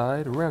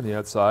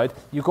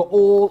 you've got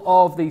all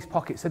of these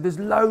pockets. So there's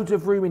loads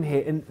of room in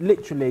here, and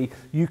literally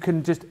you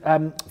can just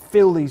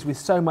fill these with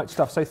so much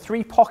stuff. So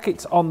 3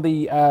 pockets on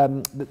the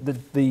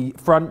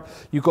front,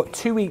 you've got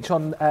 2 each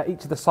on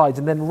each of the sides,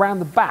 and then around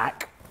the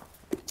back,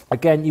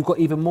 again, you've got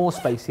even more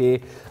space here.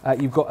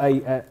 You've got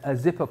a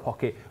zipper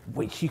pocket,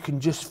 which you can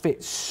just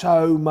fit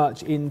so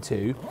much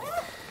into.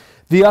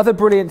 The other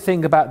brilliant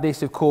thing about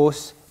this, of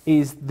course,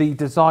 is the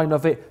design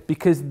of it,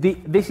 because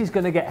this is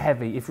going to get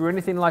heavy. If you're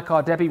anything like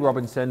our Debbie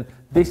Robinson,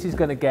 this is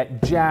going to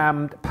get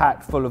jammed,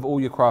 packed full of all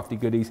your crafty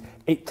goodies.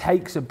 It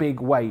takes a big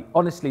weight.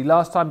 Honestly,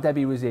 last time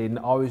Debbie was in,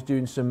 I was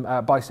doing some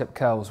bicep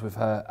curls with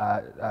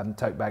her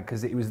tote bag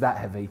because it was that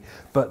heavy.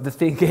 But the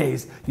thing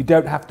is, you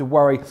don't have to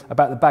worry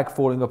about the bag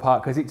falling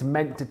apart because it's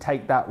meant to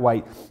take that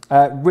weight.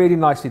 Really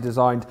nicely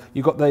designed.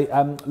 You've got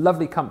the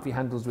lovely comfy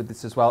handles with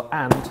this as well,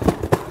 and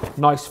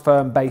nice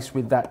firm base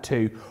with that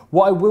too.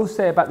 What I will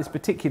say about this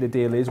particular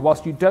deal is,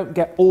 whilst you don't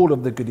get all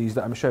of the goodies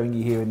that I'm showing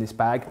you here in this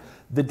bag,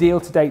 the deal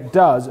today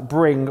does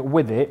bring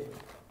with it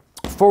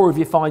 4 of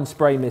your fine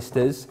spray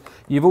misters.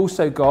 You've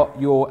also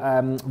got your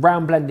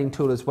round blending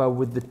tool as well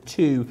with the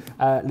 2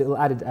 little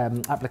added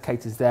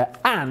applicators there,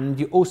 and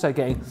you're also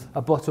getting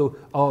a bottle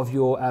of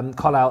your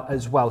Collall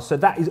as well. So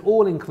that is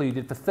all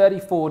included for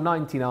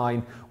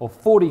 $34.99 or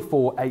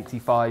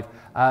 $44.85.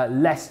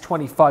 Less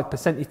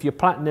 25% if you're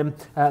platinum.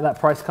 That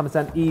price comes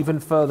down even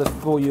further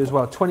for you as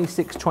well,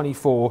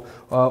 $26.24 or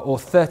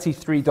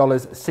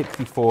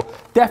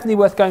 $33.64. Definitely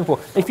worth going for.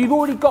 If you've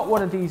already got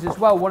one of these as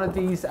well, one of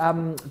these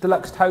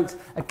deluxe totes,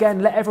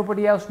 again, let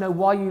everybody else know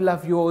why you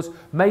love yours.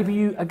 Maybe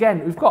you,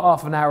 again, we've got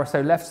half an hour or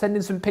so left, send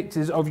in some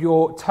pictures of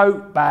your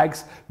tote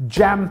bags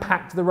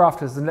jam-packed to the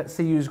rafters, and let's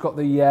see who's got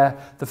the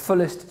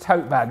fullest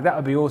tote bag. That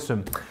would be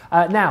awesome.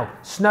 Now,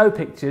 snow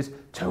pictures.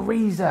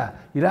 Teresa,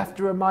 you'll have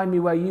to remind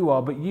me where you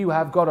are, but you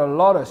have got a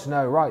lot of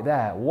snow right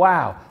there.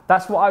 Wow,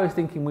 that's what I was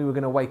thinking we were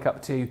going to wake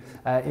up to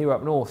here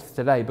up north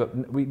today,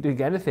 but we didn't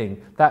get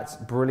anything. That's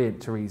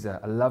brilliant, Teresa.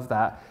 I love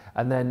that.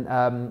 And then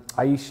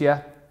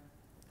Aisha,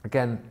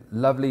 again,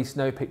 lovely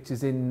snow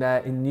pictures in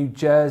New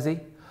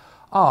Jersey.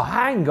 Oh,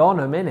 hang on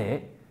a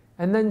minute.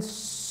 And then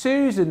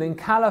Susan in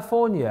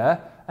California,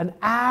 an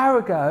hour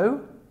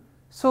ago,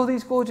 saw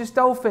these gorgeous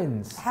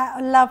dolphins. How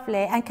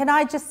lovely. And can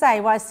I just say,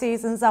 while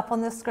Susan's up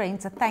on the screen,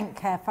 to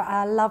thank her for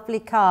our lovely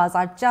cars.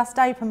 I've just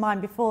opened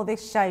mine before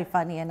this show,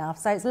 funny enough.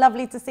 So it's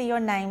lovely to see your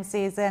name,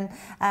 Susan.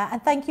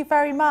 And thank you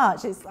very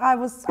much. I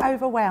was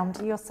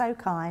overwhelmed. You're so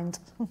kind.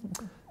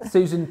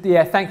 Susan,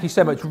 yeah, thank you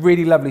so much.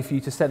 Really lovely for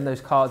you to send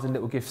those cards and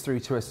little gifts through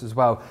to us as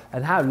well.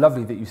 And how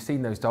lovely that you've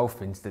seen those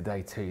dolphins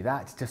today too.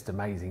 That's just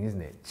amazing, isn't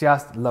it?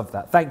 Just love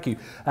that. Thank you.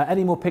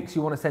 Any more pics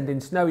you want to send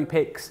in, snowy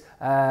pics,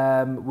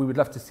 we would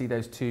love to see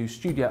those to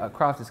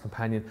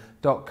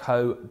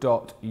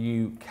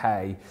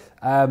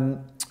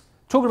studio@crafterscompanion.co.uk.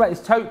 Talking about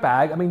this tote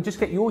bag, I mean, just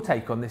get your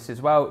take on this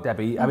as well,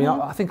 Debbie. I mean,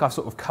 I think I've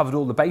sort of covered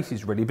all the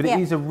bases really, but it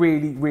is a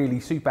really, really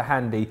super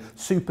handy,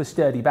 super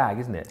sturdy bag,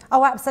 isn't it?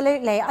 Oh,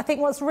 absolutely. I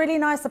think what's really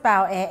nice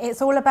about it, it's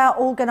all about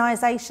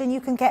organisation. You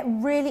can get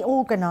really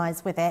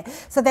organised with it.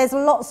 So there's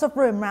lots of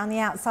room around the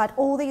outside,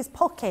 all these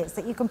pockets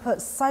that you can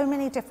put so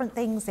many different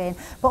things in,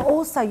 but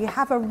also you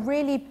have a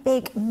really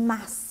big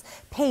mass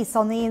piece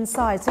on the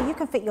inside, so you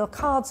can fit your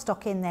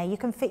cardstock in there, you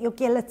can fit your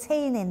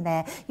guillotine in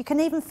there, you can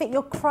even fit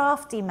your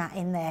crafty mat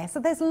in there. So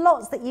there's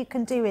lots that you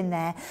can do in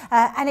there,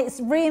 and it's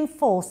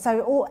reinforced,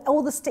 so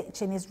all the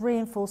stitching is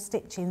reinforced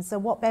stitching. So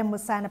what Ben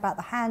was saying about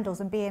the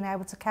handles and being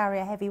able to carry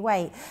a heavy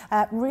weight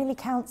really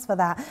counts for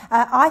that.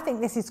 I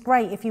think this is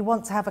great if you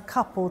want to have a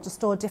couple to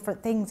store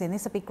different things in.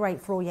 This would be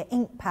great for all your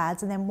ink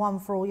pads and then one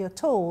for all your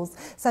tools.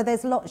 So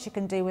there's lots you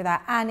can do with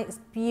that, and it's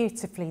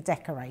beautifully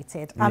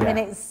decorated. I mean,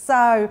 it's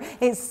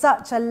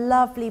such a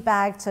lovely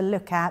bag to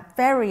look at,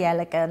 very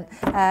elegant.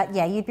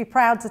 Yeah, you'd be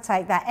proud to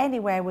take that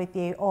anywhere with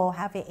you or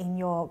have it in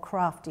your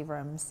crafty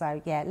room.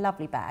 So yeah,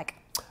 lovely bag.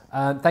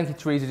 Thank you,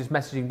 Teresa, just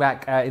messaging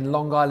back in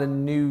Long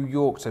Island, New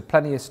York, so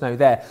plenty of snow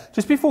there.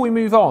 Just before we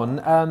move on,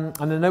 and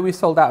I know we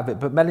sold out of it,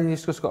 but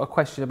Melanie's just got a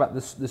question about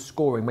the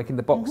scoring, making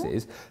the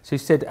boxes. So she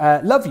said,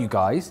 love you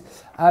guys.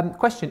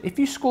 Question, if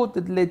you scored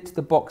the lid to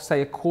the box,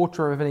 say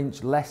 1/4 of an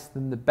inch less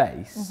than the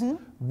base,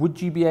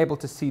 would you be able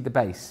to see the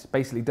base?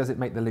 Basically, does it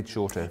make the lid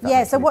shorter?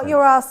 Yeah, so what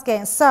you're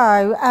asking,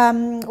 so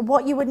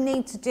what you would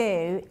need to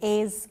do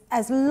is,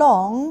 as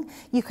long,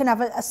 you can have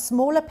a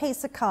smaller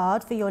piece of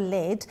card for your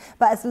lid,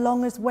 but as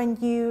long as when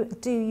you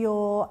do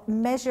your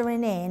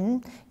measuring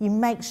in, you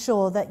make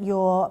sure that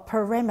your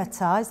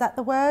perimeter, is that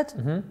the word?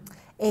 Mm-hmm.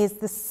 Is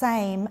the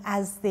same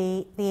as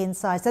the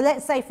inside. So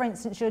let's say, for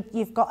instance,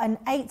 you've got an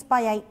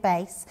 8x8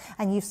 base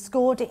and you've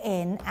scored it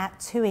in at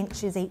 2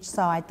 inches each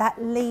side.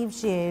 That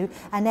leaves you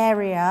an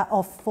area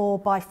of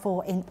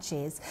 4x4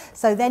 inches.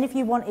 So then if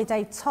you wanted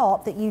a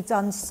top that you've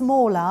done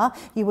smaller,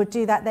 you would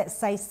do that, let's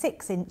say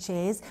 6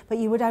 inches, but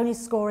you would only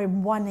score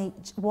in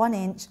 1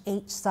 inch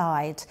each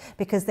side,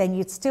 because then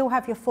you'd still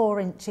have your 4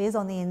 inches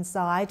on the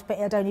inside, but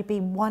it'd only be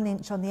 1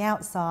 inch on the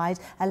outside,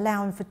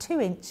 allowing for 2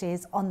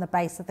 inches on the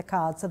base of the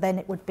card. So then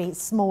it would be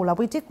smaller.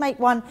 We did make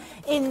one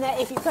in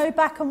the, if you go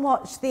back and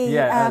watch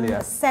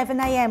the 7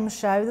 a.m.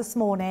 show this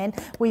morning,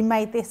 we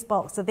made this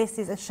box. So this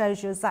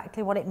shows you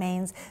exactly what it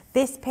means.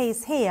 This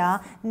piece here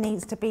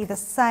needs to be the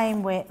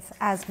same width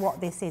as what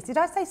this is. Did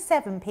I say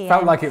 7 p.m.?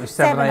 Felt like it was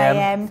 7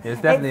 a.m. It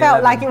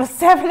felt like it was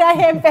 7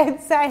 a.m.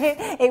 Ben saying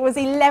it was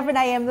 11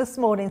 a.m. this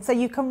morning. So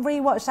you can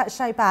re-watch that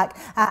show back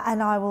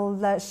and I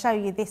will show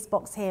you this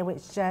box here,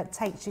 which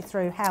takes you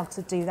through how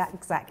to do that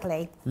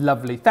exactly.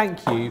 Lovely,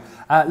 thank you.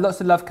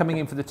 Lots of love coming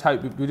in for the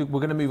tote. We're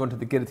going to move on to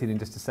the guillotine in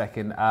just a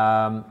second.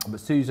 But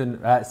Susan,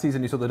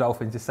 who saw the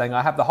dolphins, is saying,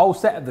 I have the whole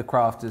set of the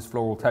Crafters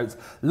floral totes.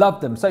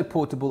 Love them, so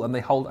portable, and they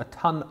hold a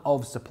ton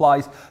of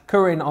supplies.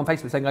 Corinne on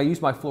Facebook saying, I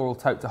use my floral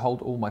tote to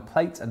hold all my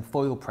plates and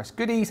foil press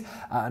goodies.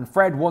 And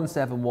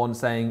Fred171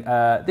 saying,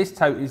 this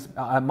tote is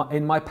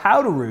in my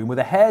powder room with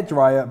a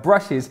hairdryer,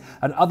 brushes,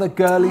 and other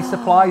girly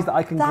supplies that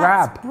I can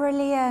grab. That's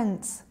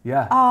brilliant.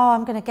 Yeah. Oh,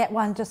 I'm going to get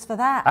one just for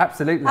that.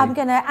 Absolutely. I'm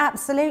going to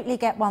absolutely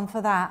get one for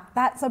that.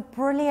 That's a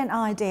brilliant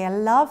idea.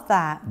 Love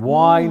that.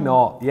 Why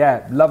not?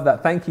 Yeah, love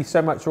that. Thank you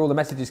so much for all the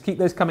messages. Keep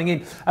those coming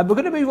in. We're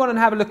going to move on and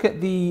have a look at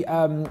the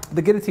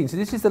guillotine. So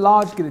this is the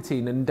large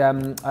guillotine, and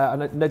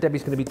I know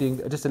Debbie's going to be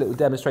doing just a little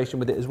demonstration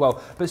with it as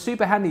well. But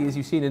super handy, as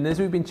you've seen, and as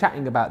we've been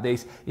chatting about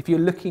this, if you're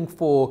looking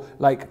for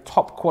like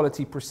top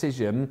quality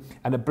precision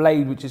and a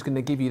blade which is going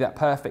to give you that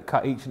perfect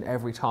cut each and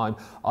every time,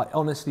 I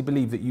honestly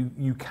believe that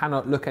you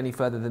cannot look any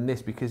further than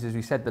this, because as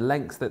we said, the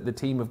lengths that the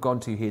team have gone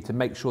to here to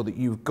make sure that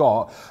you've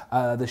got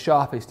the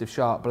sharpest of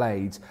sharp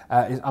blades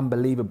is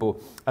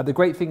unbelievable. The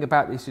great thing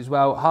about this as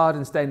well,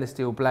 hardened stainless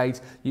steel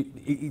blades,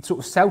 it sort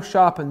of self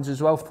sharpens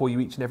as well for you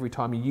each and every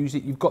time you use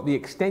it. You've got the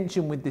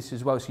extension with this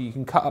as well, so you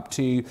can cut up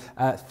to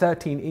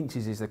 13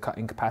 inches is the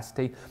cutting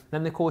capacity.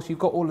 Then of course you've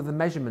got all of the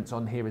measurements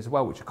on here as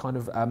well, which are kind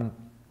of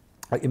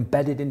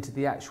embedded into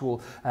the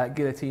actual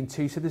guillotine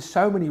too. So there's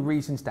so many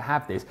reasons to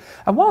have this.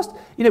 And whilst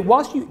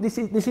this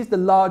is the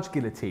large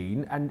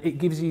guillotine, and it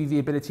gives you the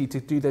ability to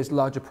do those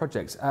larger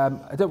projects,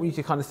 I don't want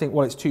you to kind of think,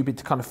 well, it's too big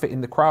to kind of fit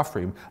in the craft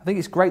room. I think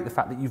it's great the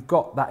fact that you've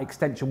got that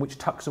extension which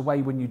tucks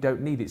away when you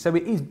don't need it. So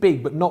it is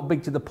big, but not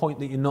big to the point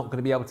that you're not going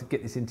to be able to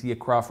get this into your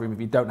craft room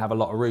if you don't have a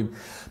lot of room.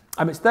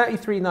 It's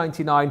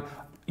 $33.99,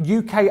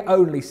 UK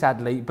only,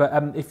 sadly, but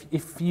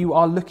if you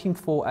are looking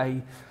for a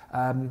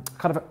kind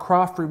of a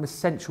craft room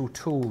essential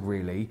tool,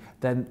 really,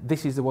 then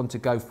this is the one to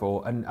go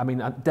for. And I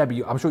mean,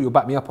 Debbie, I'm sure you'll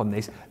back me up on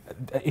this.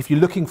 If you're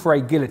looking for a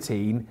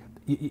guillotine,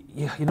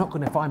 you're not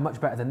going to find much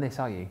better than this,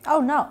 are you?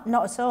 Oh, no,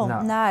 not at all.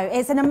 No,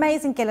 it's an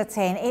amazing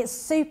guillotine. It's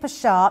super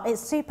sharp,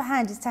 it's super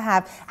handy to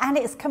have, and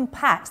it's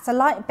compact. So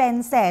like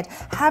Ben said,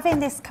 having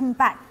this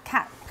compact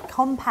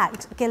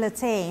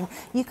guillotine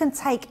you can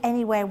take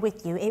anywhere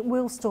with you. It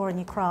will store in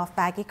your craft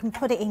bag, you can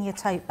put it in your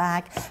tote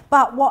bag,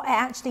 but what it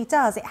actually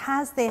does, it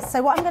has this.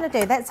 So what I'm going to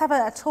do, let's have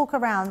a talk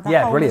around the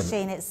whole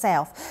machine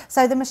itself.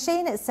 So the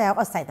machine itself,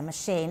 I say the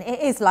machine, it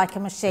is like a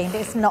machine,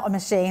 but it's not a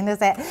machine, is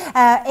it?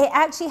 It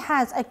actually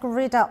has a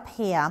grid up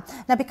here.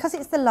 Now because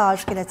it's the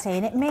large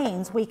guillotine, it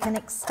means we can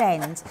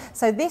extend.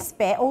 So this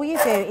bit, all you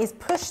do is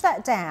push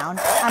that down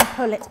and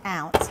pull it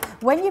out.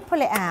 When you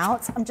pull it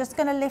out, I'm just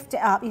going to lift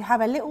it up. You have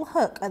a little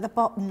hook at the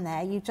bottom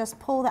there. You just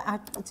pull that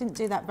out. I didn't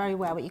do that very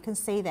well, but you can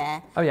see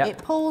there. Oh, yeah. It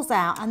pulls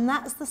out, and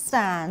that's the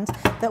stand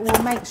that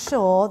will make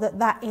sure that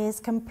that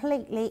is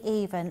completely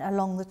even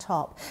along the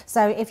top.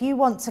 So if you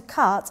want to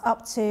cut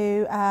up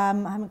to, I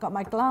haven't got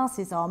my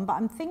glasses on,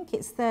 but I think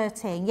it's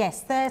 13.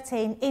 Yes,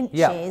 13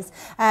 inches.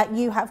 Yeah.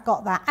 You have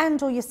got that,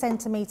 and all your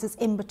centimetres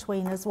in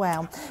between as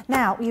well.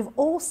 Now, you've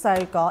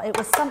also got, it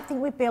was something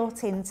we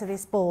built into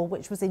this ball,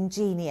 which was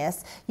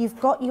ingenious. You've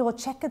got your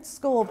checkered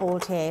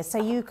scoreboard here,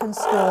 so you can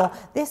score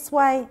this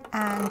way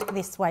and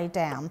this way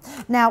down.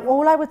 Now,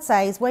 all I would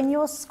say is when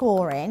you're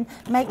scoring,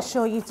 make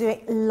sure you do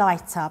it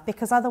lighter,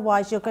 because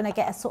otherwise you're going to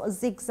get a sort of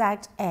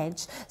zigzagged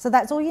edge. So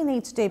that's all you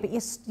need to do, but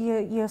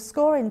your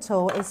scoring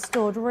tool is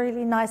stored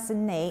really nice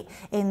and neat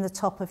in the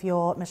top of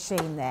your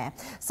machine there.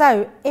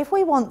 So if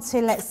we want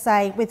to, let's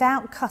say,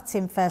 without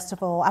cutting, first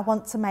of all, I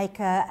want to make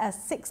a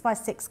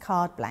 6x6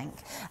 card blank,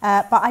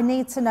 but I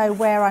need to know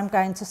where I'm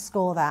going to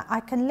score that.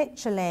 I can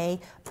literally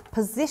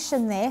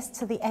position this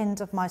to the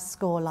end of my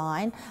score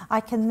line.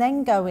 I can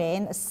then go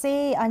in,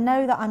 see, I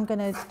know that I'm going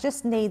to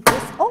just need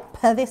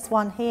this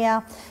one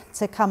here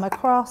to come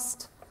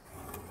across.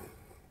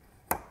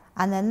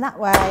 And then that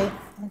way,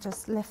 I'll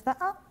just lift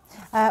that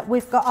up.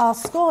 We've got our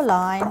score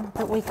line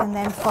that we can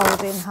then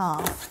fold in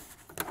half.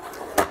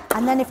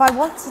 And then if I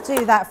want to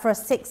do that for a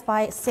 6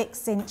 by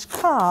 6 inch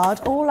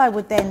card, all I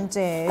would then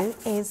do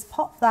is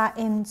pop that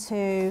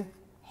into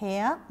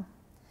here.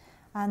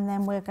 And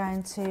then we're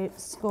going to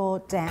score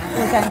down.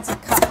 We're going to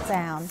cut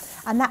down.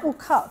 And that will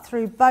cut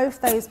through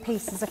both those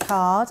pieces of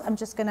card. I've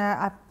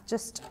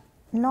just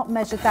not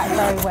measured that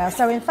very well.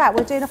 So in fact,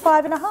 we're doing a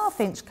 5.5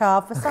 inch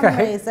card. For some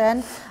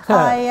reason,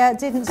 I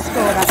didn't score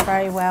that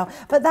very well.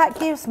 But that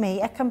gives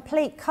me a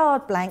complete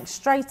card blank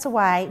straight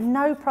away,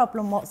 no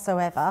problem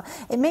whatsoever.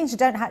 It means you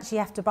don't actually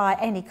have to buy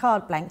any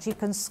card blanks. You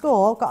can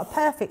score, got a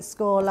perfect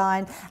score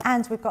line,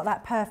 and we've got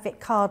that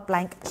perfect card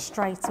blank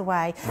straight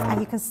away.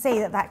 And you can see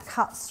that that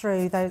cuts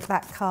through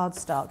that card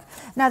stock.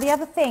 Now, the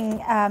other thing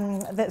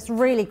that's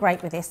really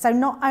great with this, so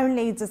not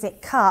only does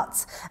it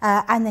cut,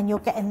 and then you're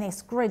getting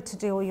this grid to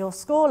do all your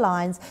score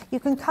lines, you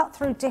can cut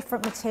through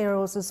different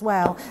materials as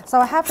well.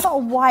 So I have got a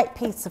white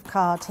piece of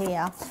card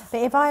here,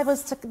 but if I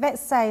was to,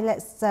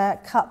 let's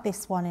cut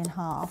this one in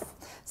half.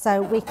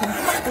 So we can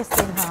cut this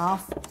in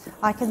half,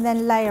 I can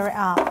then layer it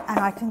up and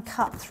I can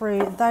cut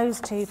through those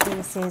two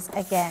pieces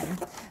again.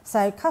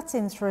 So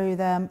cutting through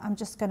them, I'm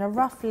just going to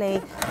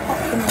roughly pop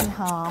them in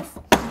half.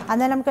 And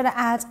then I'm going to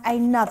add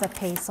another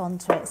piece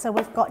onto it. So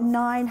we've got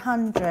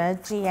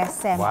 900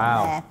 GSM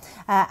there.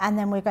 And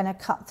then we're going to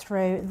cut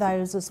through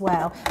those as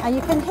well. And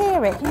you can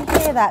hear it. Can you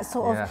hear that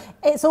sort of,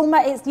 it's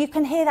almost, you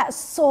can hear that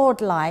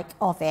sword-like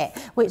of it,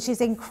 which is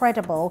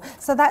incredible.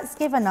 So that's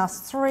given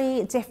us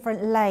 3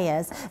 different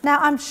layers. Now,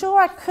 I'm sure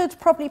I could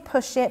probably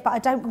push it, but I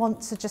don't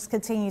want to just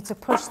continue to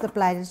push the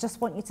blade. I just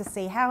want you to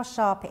see how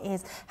sharp it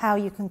is, how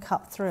you can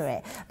cut through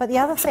it. But the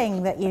other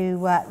thing that you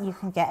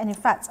can get, and in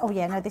fact, oh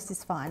yeah, no, this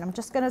is fine. I'm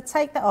just going to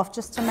take that off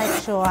just to make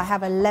sure I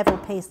have a level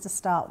piece to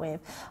start with.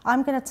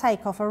 I'm going to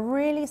take off a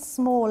really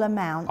small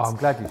amount. Oh, I'm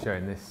glad you're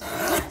showing this.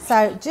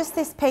 So just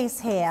this piece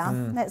here,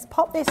 let's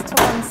pop this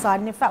to one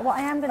side. And in fact, what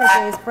I am going to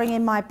do is bring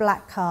in my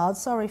black card.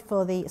 Sorry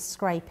for the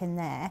scrape in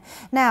there.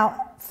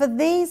 Now, to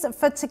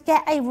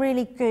get a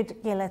really good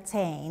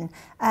guillotine,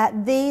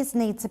 these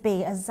need to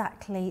be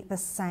exactly the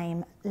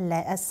same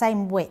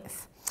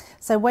width.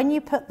 So when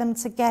you put them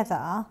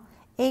together,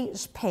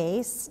 each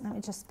piece, let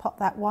me just pop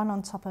that one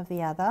on top of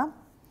the other,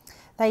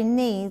 they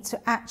need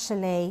to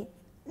actually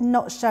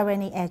not show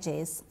any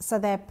edges. So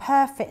they're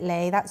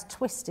perfectly, that's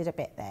twisted a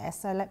bit there.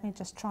 So let me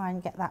just try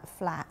and get that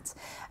flat.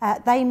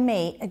 They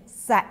meet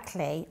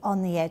exactly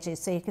on the edges.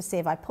 So you can see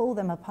if I pull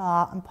them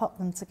apart and pop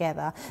them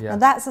together. Yeah.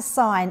 And that's a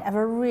sign of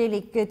a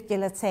really good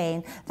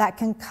guillotine that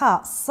can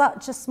cut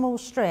such a small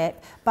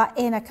strip, but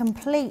in a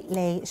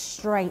completely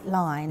straight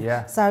line.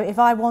 Yeah. So if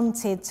I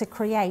wanted to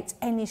create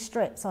any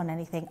strips on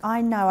anything,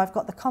 I know I've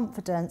got the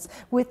confidence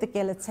with the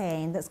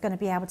guillotine that's going to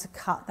be able to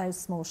cut those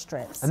small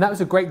strips. And that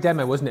was a great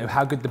demo, wasn't it, of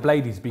how good the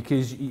blade is,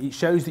 because it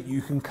shows that you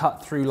can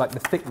cut through like the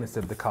thickness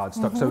of the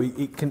cardstock. So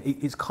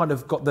it's kind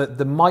of got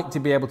the might to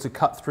be able to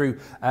cut through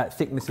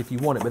thickness if you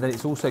want it, but then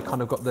it's also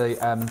kind of got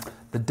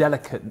the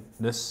delicateness,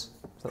 is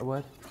that the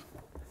word?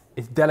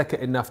 It's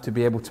delicate enough to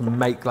be able to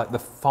make like the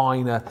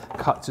finer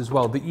cuts as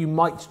well that you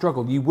would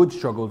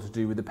struggle to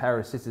do with a pair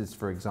of scissors,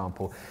 for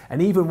example.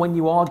 And even when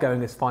you are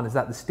going as fine as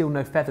that, there's still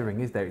no feathering,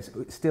 is there? It's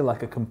still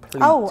like a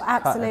complete Oh,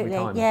 absolutely. Cut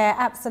every time. Yeah,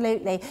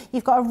 absolutely.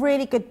 You've got a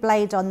really good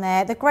blade on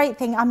there. The great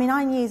thing, I mean,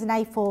 I use an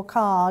A4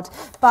 card,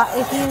 but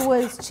if you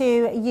was to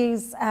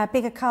use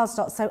bigger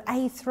cardstock, so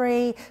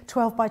A3,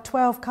 12 by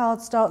 12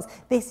 cardstocks,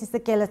 this is the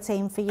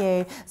guillotine for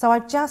you. So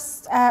I've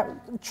just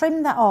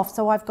trimmed that off,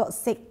 so I've got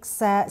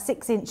 6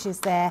 inches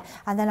there,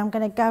 and then I'm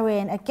going to go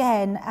in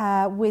again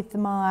with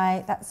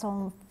my, that's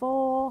on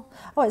 4,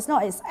 oh it's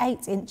not, it's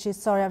 8 inches,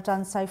 sorry, I've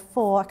done so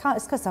 4, I can't,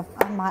 it's because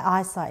my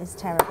eyesight is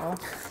terrible.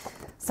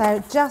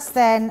 So just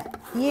then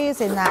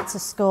using that to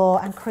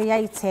score and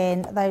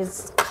creating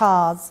those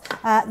cards,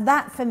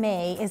 that for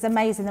me is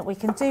amazing that we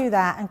can do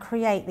that and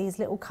create these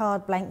little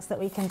card blanks that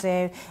we can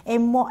do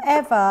in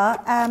whatever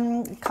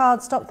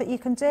cardstock that you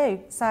can do.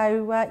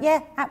 So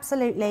yeah,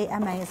 absolutely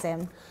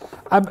amazing.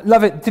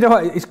 Love it. Do you know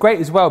what? It's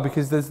great as well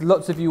because there's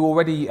lots of you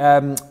already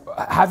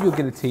have your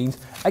guillotines.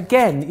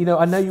 Again, you know,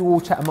 I know you all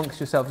chat amongst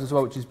yourselves as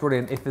well, which is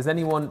brilliant. If there's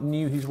anyone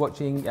new who's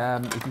watching,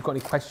 if you've got any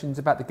questions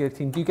about the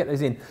guillotine, do get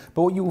those in.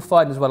 But what you will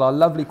find as well, our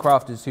lovely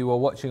crafters who are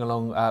watching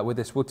along with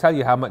us will tell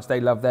you how much they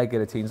love their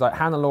guillotines. Like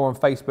Hannah Law on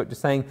Facebook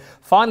just saying,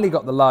 finally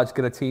got the large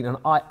guillotine and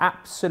I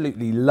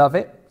absolutely love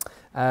it.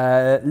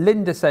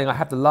 Linda saying, I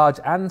have the large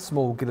and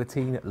small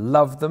guillotine,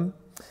 love them.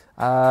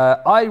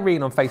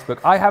 Irene on Facebook,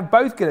 I have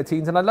both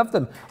guillotines and I love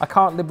them. I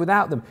can't live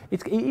without them.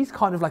 It is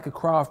kind of like a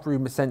craft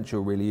room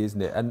essential, really,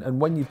 isn't it?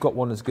 And when you've got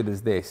one as good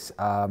as this,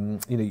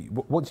 you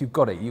know, once you've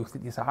got it, you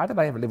think, how did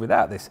I ever live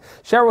without this?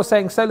 Cheryl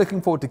saying, so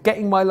looking forward to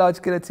getting my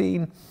large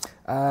guillotine.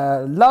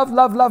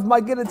 Love my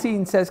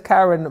guillotine, says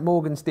Karen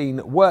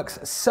Morgenstein. Works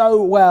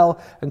so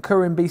well. And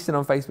Corinne Beeston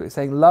on Facebook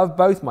saying, love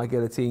both my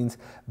guillotines.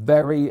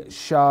 Very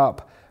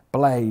sharp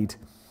blade.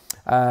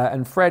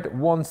 And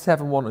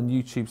Fred171 on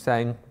YouTube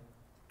saying,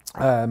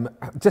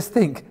 just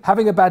think,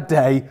 having a bad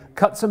day,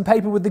 cut some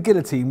paper with the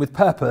guillotine with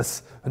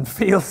purpose and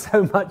feel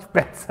so much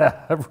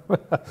better.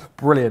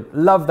 Brilliant.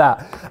 Love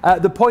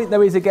that. The point,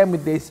 though, is, again,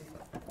 with this,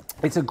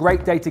 it's a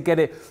great day to get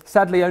it.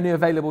 Sadly, only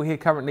available here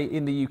currently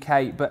in the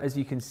UK, but as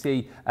you can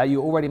see,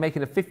 you're already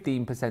making a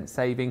 15%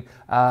 saving.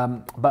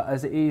 But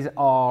as it is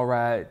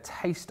our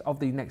Taste of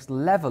the Next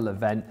Level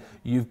event,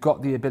 you've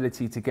got the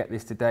ability to get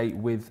this today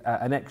with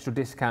an extra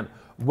discount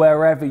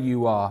wherever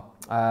you are.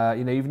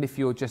 You know, even if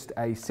you're just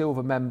a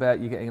silver member,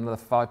 you're getting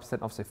another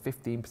 5% off, so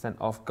 15%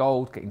 off.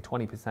 Gold getting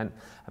 20%,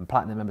 and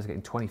platinum members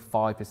getting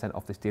 25%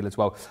 off this deal as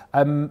well.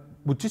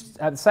 We're just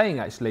saying,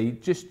 actually,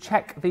 just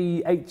check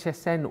the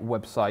HSN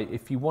website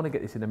if you want to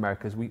get this in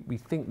America. We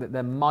think that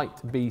there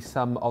might be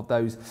some of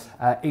those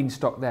in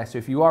stock there. So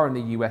if you are in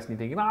the US and you're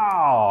thinking, oh,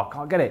 I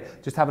can't get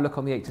it, just have a look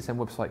on the HSN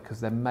website, because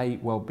there may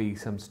well be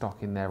some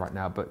stock in there right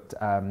now. But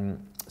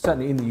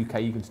certainly in the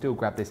UK, you can still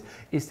grab this.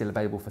 It's still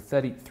available for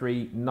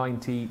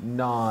 $33.99.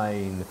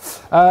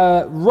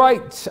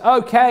 Right,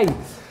 okay.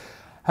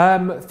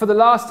 For the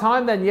last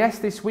time then, yes,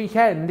 this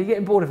weekend. Are you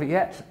getting bored of it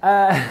yet?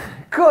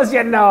 Of course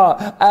you're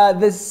not.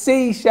 The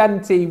sea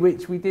shanty,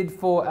 which we did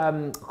for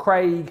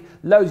Craig.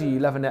 Loads of you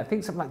loving it. I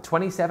think something like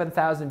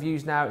 27,000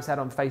 views now. It's out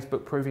on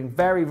Facebook, proving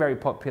very, very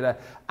popular.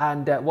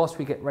 And whilst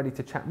we get ready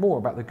to chat more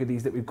about the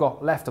goodies that we've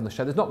got left on the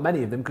show, there's not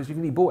many of them because you've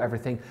really bought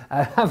everything.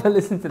 Have a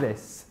listen to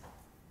this.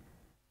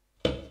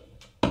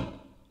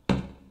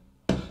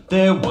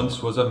 There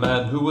once was a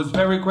man who was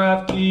very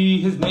crafty.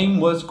 His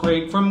name was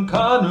Craig from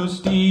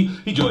Carnoustie.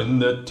 He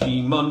joined the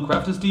team on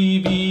Crafters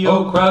TV.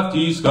 Oh,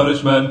 crafty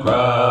Scottish man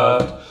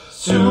craft.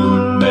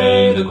 Soon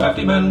may the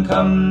crafty man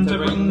come to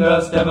bring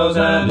us demos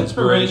and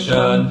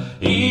inspiration.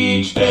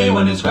 Each day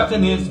when his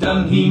crafting is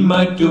done, he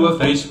might do a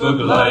Facebook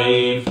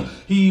Live.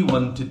 He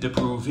wanted to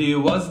prove he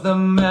was the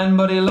man,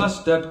 but he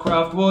lost at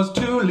Craft Wars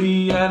to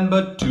Leanne.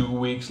 But 2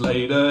 weeks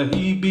later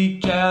he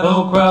beat Jan.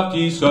 Oh,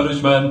 crafty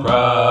Scottish man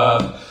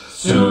craft.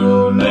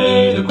 Soon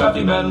may the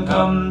crafty man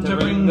come to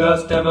bring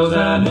us demos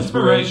and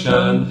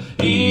inspiration.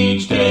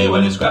 Each day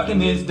when his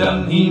crafting is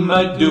done, he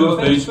might do a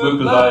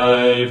Facebook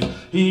Live.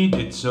 He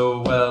did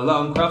so well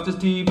on Crafters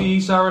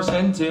TV, Sarah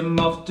sent him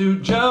off to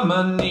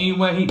Germany,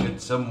 where he did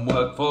some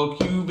work for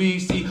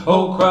QVC.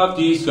 Oh,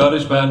 crafty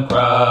Scottish man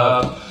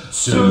craft.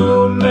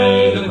 Soon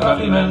may the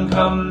crafty man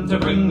come to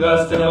bring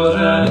us demos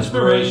and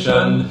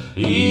inspiration.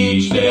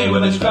 Each day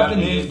when his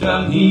crafting is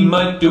done, he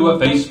might do a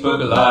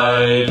Facebook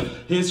Live.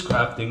 His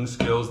crafting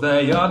skills,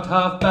 they aren't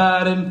half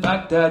bad. In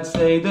fact, I'd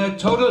say they're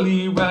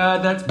totally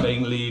rad. That's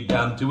mainly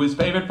down to his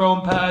favourite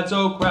foam pads.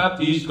 Oh,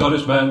 crafty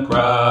Scottish man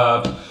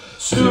craft.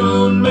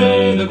 Soon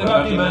may the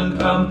crafty man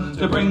come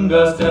to bring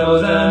us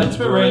demos and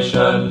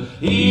inspiration.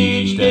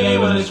 Each day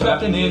when his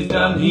crafting is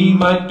done, he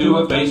might do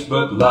a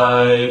Facebook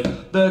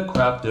Live. The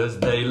crafters,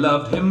 they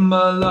loved him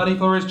a lottie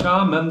for his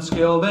charm and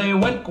skill. They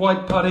went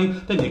quite potty,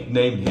 they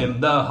nicknamed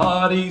him the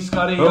Hardy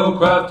Scotty. Oh,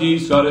 crafty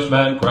Scottish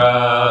man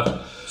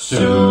craft.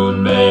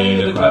 Soon may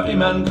the crafty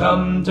man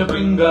come to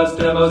bring us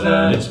demos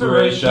and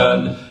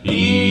inspiration.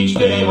 Each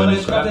day when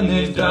his crafting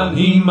is done,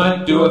 he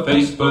might do a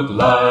Facebook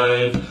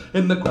Live.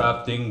 In the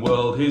crafting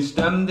world, he's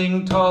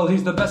standing tall.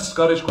 He's the best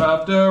Scottish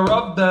crafter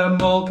of them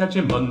all. Catch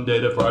him Monday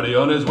to Friday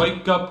on his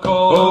wake-up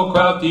call. Oh,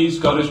 crafty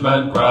Scottish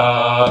man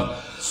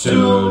craft.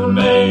 Soon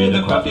may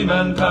the crafty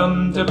man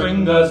come to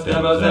bring us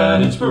demos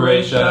and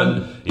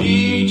inspiration.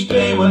 Each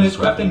day when his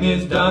crafting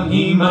is done,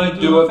 he might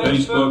do a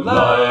Facebook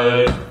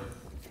Live.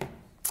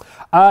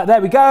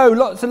 There we go.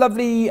 Lots of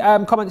lovely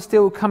comments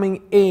still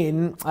coming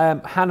in.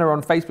 Hannah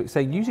on Facebook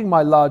saying, using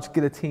my large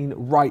guillotine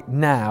right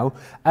now.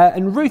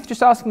 And Ruth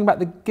just asking about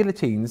the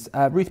guillotines.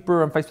 Ruth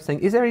Brewer on Facebook saying,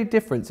 is there any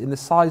difference in the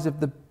size of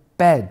the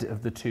bed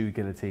of the two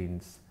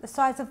guillotines? The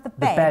size of the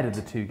bed? The bed of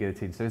the two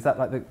guillotines. So is that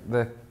like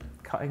the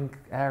cutting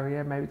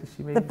area, maybe, does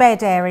she mean? The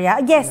bed area.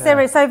 Yes, yeah. There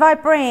is. So if I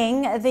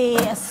bring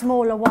the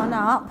smaller one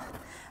up,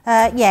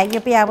 yeah,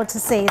 you'll be able to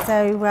see.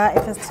 So if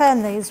I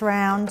turn these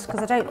round,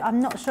 because I'm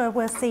not sure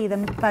we'll see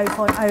them both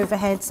on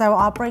overhead, so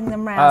I'll bring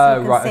them round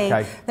so you can see.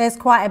 Okay. There's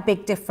quite a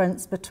big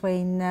difference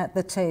between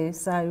the two.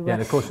 So yeah,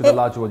 and of course with the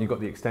larger one, you've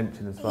got the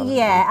extension as well.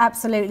 Yeah,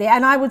 absolutely.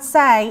 And I would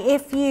say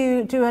if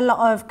you do a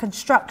lot of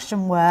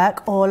construction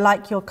work or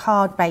like your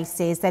card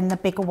bases, then the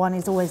bigger one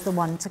is always the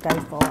one to go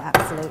for.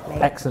 Absolutely.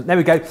 Excellent. There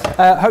we go.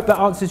 Hope that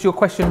answers your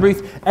question,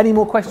 Ruth. Any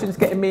more questions?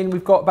 Get them in.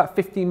 We've got about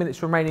 15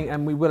 minutes remaining,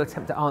 and we will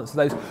attempt to answer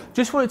those.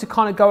 Just wanted to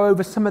kind of go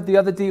over some of the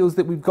other deals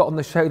that we've got on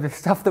the show, the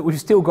stuff that we've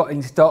still got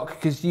in stock,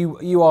 because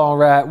you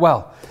are,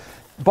 well,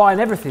 buying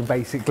everything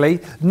basically.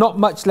 Not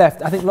much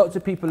left. I think lots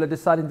of people are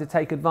deciding to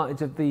take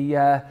advantage of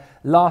the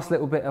last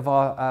little bit of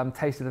our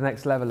Taste of the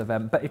Next Level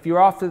event. But if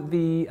you're after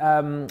the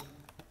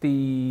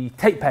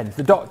tape pens,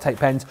 the dot tape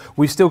pens,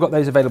 we've still got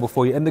those available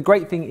for you. And the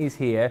great thing is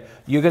here,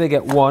 you're going to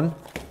get 1,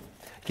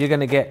 you're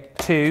going to get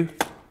 2,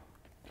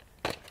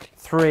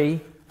 3,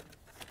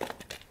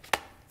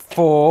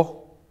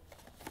 4,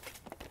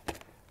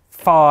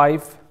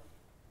 5,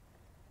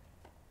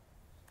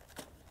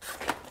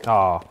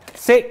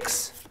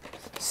 6,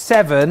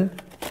 7,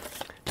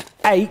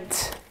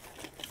 8,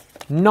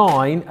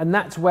 9, and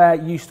that's where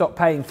you stop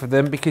paying for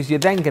them, because you're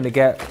then going to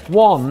get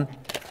 1,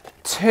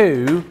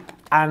 2,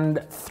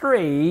 and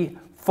 3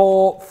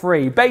 for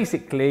free.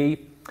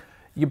 Basically,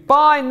 you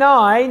buy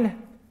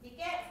 9, you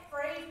get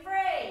 3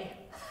 free.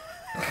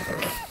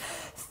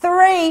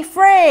 3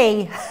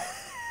 free.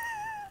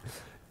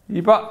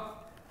 You buy.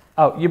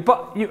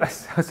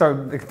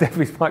 Sorry,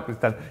 Debbie's mic was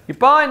done. You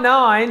buy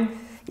 9.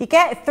 You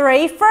get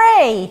 3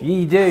 free.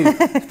 You do.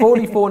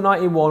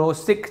 $44.91 or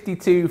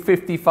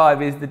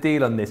 $62.55 is the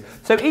deal on this.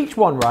 So each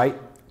one, right,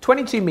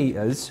 22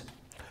 metres,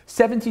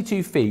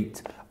 72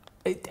 feet.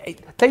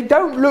 They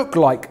don't look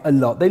like a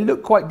lot. They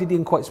look quite diddy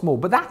and quite small,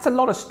 but that's a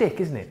lot of stick,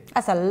 isn't it?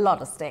 That's a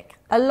lot of stick.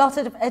 A lot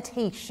of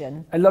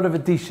adhesion. A lot of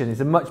adhesion is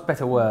a much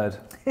better word.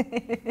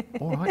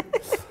 All right.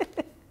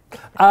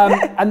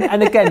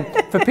 And again,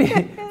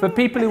 for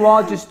people who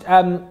are just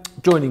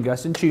joining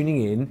us and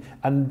tuning in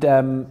and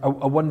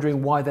are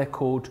wondering why they're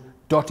called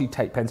dotty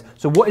tape pens.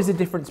 So what is the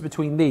difference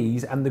between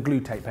these and the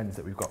glue tape pens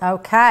that we've got?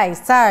 Okay,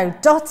 so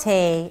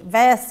dotty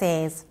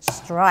versus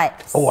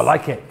stripes. Oh, I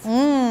like it.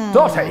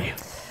 Dotty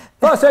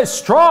versus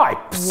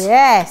stripes.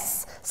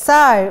 Yes.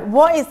 So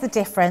what is the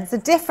difference? The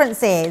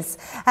difference is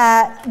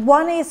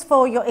one is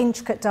for your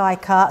intricate die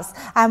cuts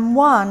and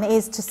one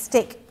is to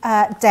stick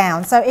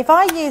down. So if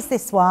I use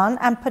this one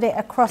and put it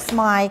across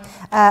my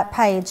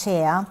page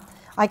here,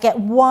 I get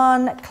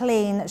 1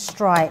 clean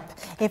stripe.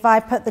 If I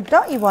put the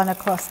dotty one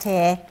across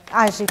here,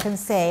 as you can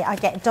see, I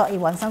get dotty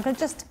one. So I'm going to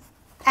just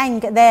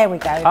angle, there we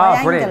go. If I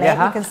angle it,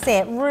 you can see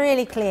it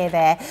really clear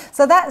there.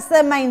 So that's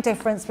the main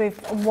difference with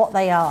what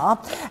they are.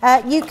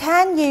 You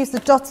can use the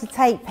dotted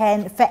tape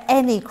pen for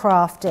any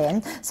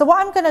crafting. So what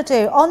I'm going to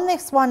do on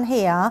this one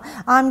here,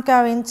 I'm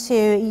going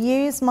to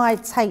use my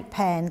tape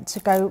pen to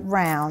go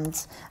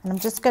round, and I'm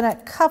just going to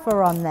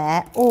cover on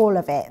there all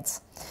of it.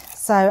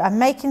 So I'm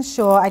making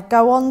sure I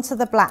go on to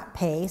the black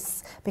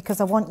piece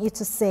because I want you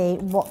to see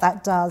what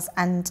that does,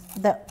 and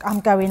that I'm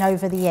going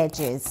over the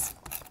edges.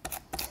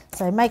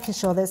 So making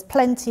sure there's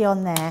plenty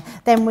on there.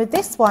 Then with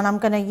this one, I'm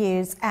going to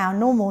use our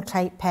normal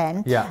tape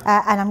pen,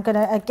 and I'm going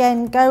to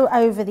again go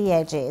over the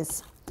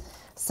edges.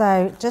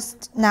 So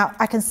just now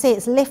I can see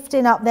it's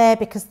lifting up there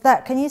because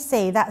that, can you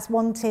see that's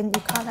wanting,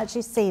 you can't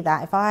actually see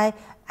that. If I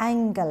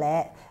angle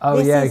it,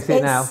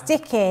 it's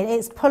sticking,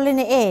 it's pulling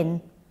it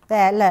in.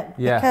 There, look,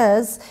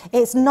 because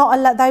it's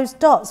not, those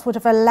dots would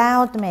have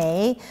allowed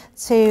me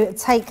to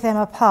take them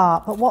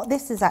apart. But what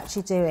this is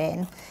actually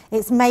doing,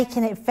 it's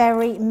making it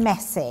very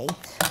messy.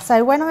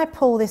 So when I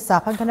pull this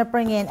up, I'm going to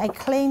bring in a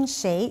clean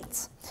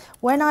sheet.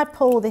 When I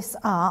pull this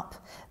up,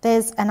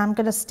 and I'm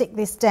going to stick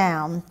this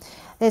down.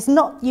 There's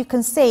not, you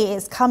can see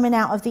it's coming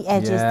out of the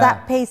edges.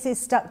 That piece is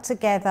stuck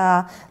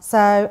together.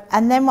 So,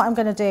 and then what I'm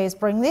going to do is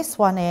bring this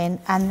one in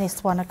and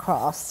this one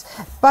across.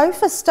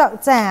 Both are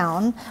stuck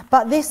down,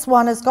 but this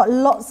one has got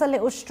lots of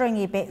little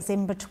stringy bits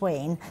in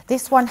between.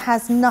 This one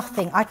has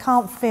nothing. I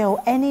can't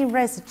feel any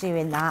residue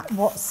in that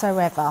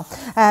whatsoever.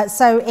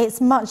 So it's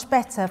much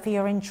better for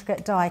your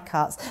intricate die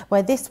cuts,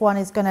 where this one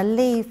is going to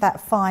leave that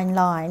fine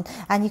line.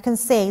 And you can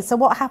see, so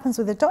what happens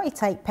with the dotty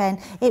tape pen,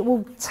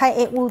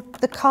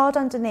 the card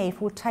underneath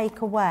will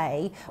take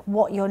away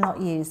what you're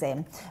not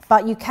using.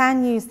 But you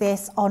can use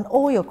this on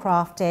all your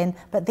crafting,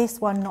 but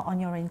this one not on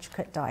your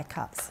intricate die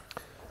cuts.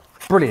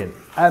 Brilliant.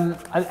 And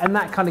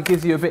that kind of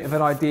gives you a bit of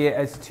an idea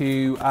as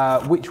to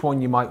which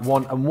one you might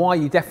want and why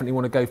you definitely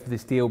want to go for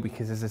this deal,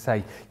 because as I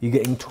say, you're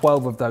getting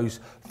 12 of those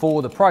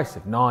for the price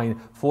of 9,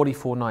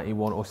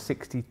 $44.91 or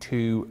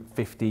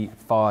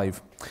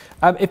 $62.55.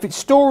 If it's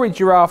storage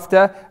you're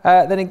after,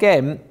 then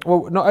again,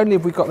 well, not only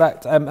have we got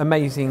that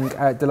amazing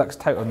deluxe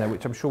tote on there,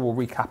 which I'm sure we'll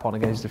recap on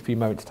again in just a few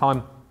moments'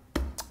 time,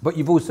 but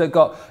you've also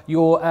got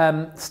your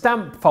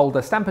stamp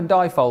folder, stamp and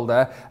die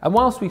folder. And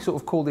whilst we sort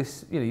of call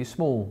this, you know, your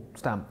small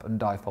stamp and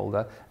die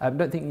folder,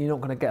 don't think you're not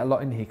going to get a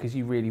lot in here, because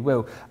you really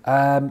will.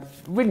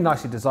 Really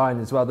nicely designed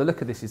as well. The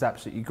look of this is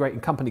absolutely great in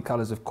company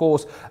colours, of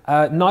course.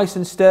 Nice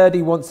and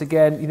sturdy once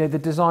again. You know, the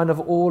design of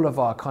all of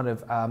our kind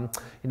of,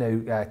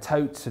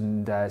 totes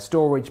and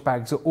storage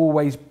bags are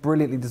always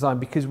brilliantly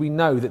designed, because we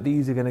know that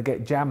these are going to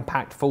get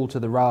jam-packed full to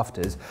the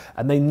rafters,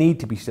 and they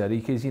need to be sturdy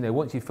because, you know,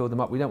 once you fill them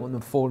up, we don't want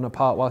them falling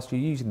apart whilst you're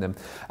using using them.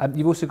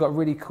 You've also got a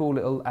really cool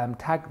little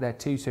tag there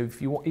too. So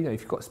if you want,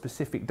 if you've got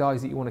specific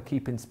dies that you want to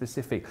keep in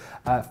specific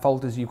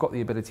folders, you've got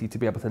the ability to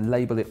be able to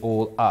label it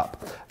all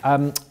up.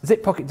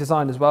 Zip pocket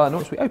design as well. And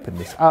once we open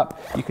this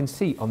up, you can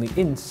see on the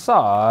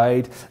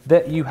inside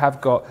that you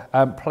have got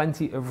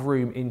plenty of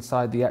room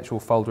inside the actual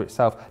folder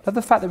itself. Love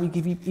the fact that we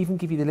even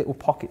give you the little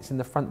pockets in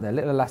the front there,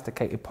 little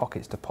elasticated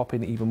pockets to pop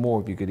in even more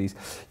of your goodies.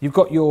 You've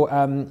got your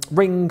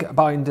ring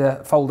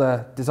binder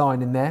folder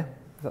design in there.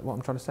 Is that what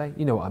I'm trying to say?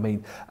 You know what I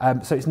mean.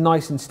 So it's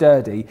nice and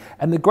sturdy.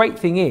 And the great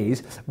thing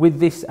is, with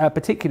this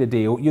particular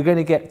deal, you're going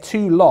to get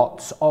 2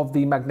 lots of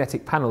the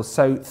magnetic panels.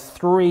 So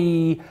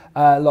 3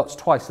 lots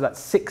twice. So that's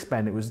 6,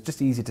 Ben. It was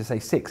just easier to say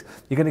 6.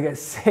 You're going to get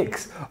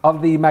 6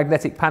 of the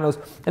magnetic panels.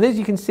 And as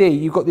you can see,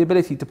 you've got the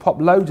ability to pop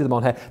loads of them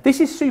on here. This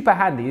is super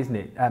handy, isn't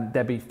it,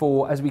 Debbie,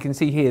 for, as we can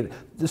see here,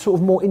 the sort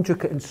of more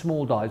intricate and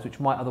small dies, which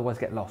might otherwise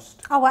get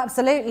lost. Oh,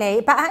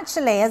 absolutely. But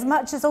actually, as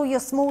much as all your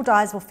small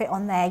dies will fit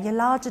on there, your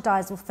larger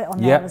dies will fit on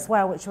there as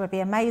well, which would be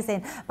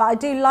amazing. But I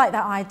do like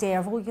that idea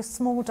of all your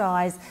small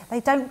dies. They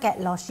don't get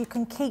lost. You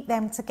can keep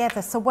them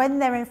together. So when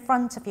they're in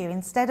front of you,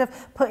 instead of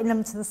putting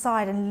them to the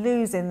side and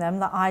losing them,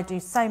 that I do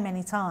so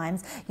many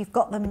times, you've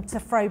got them to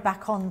throw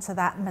back onto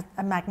that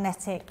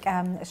magnetic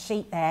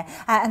sheet there.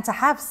 And to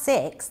have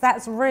 6,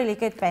 that's really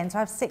good, Ben, to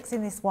have 6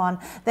 in this one.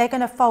 They're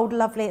going to fold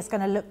lovely. It's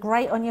going to look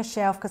great on your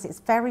shelf because it's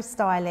very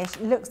stylish.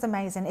 It looks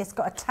amazing. It's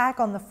got a tag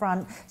on the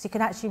front, so you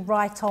can actually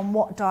write on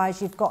what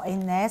dies you've got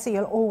in there, so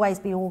you'll always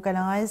be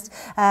organised.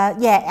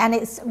 Yeah, and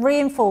it's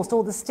reinforced.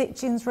 All the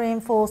stitching's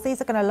reinforced.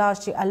 These are going to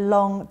last you a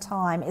long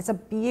time. It's a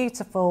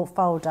beautiful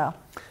folder.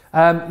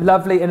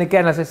 Lovely, and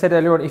again, as I said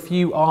earlier on, if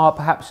you are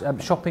perhaps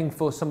shopping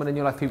for someone in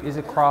your life who is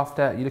a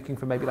crafter, you're looking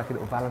for maybe like a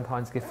little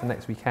Valentine's gift for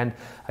next weekend,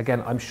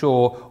 again, I'm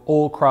sure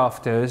all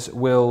crafters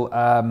will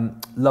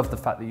love the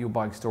fact that you're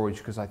buying storage,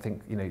 because I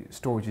think,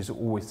 storage is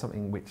always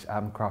something which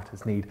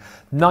crafters need.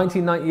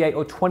 $19.98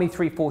 or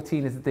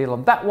 $23.14 is the deal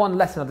on that one,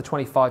 less another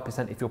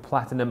 25% if you're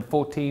platinum.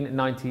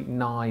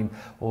 $14.99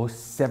 or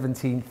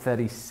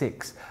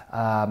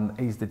 $17.36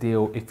 is the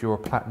deal if you're a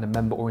platinum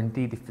member, or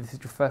indeed if this is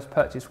your first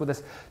purchase with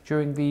us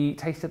during the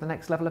Taste of the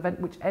Next Level event,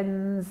 which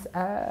ends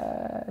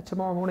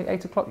tomorrow morning,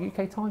 8 o'clock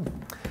UK time.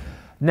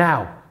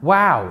 Now,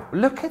 wow,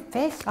 look at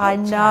this picture. I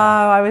know,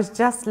 I was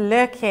just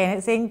looking.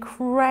 It's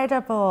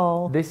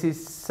incredible. This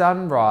is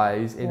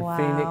sunrise in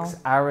Phoenix,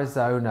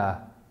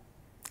 Arizona.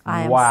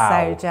 I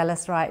am so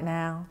jealous right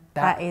now.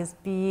 That is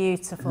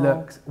beautiful.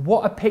 Look,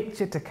 what a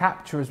picture to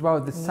capture as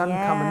well. The sun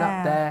coming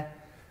up there.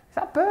 Is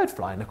that bird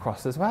flying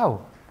across as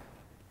well?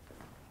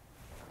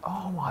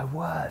 Oh my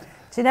word.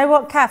 Do you know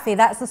what, Kathy?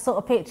 That's the sort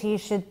of picture you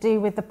should do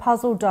with the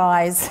puzzle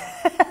dies.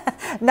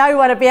 No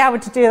one would be able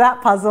to do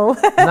that puzzle.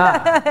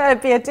 Nah.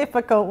 It'd be a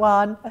difficult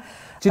one.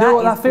 Do you know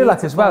what that feel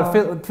like as well?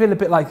 Feel a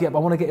bit like, I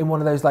want to get in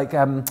one of those like,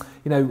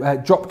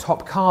 drop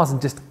top cars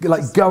and just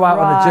like go out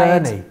on a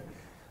journey.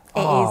 It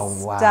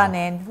is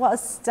stunning. What a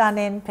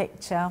stunning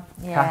picture.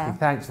 Yeah. Kathy,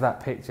 thanks for that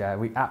picture.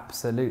 We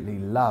absolutely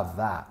love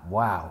that.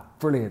 Wow,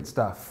 brilliant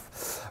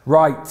stuff.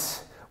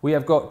 Right. We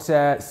have got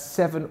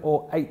 7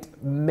 or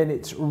 8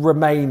 minutes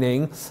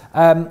remaining.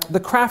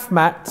 The craft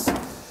mats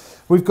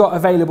we've got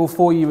available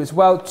for you as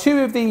well.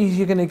 2 of these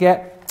you're going to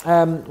get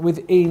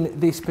within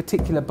this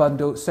particular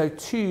bundle. So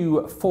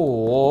 2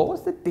 for,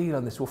 what's the deal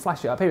on this? We'll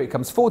flash it up. Here it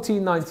comes,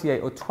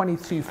 $14.98 or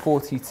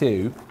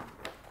 $22.42.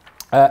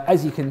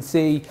 As you can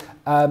see,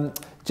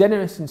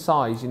 generous in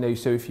size,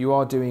 so if you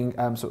are doing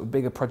sort of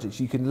bigger projects,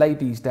 you can lay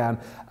these down.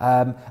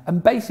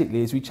 And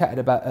basically, as we chatted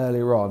about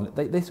earlier on,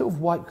 they sort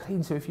of wipe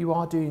clean. So if you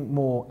are doing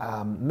more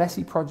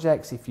messy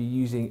projects, if you're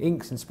using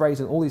inks and sprays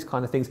and all these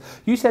kind of things.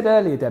 You said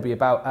earlier, Debbie,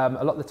 about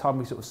a lot of the time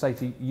we sort of say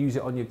to use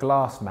it on your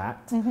glass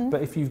mat.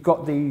 But if you've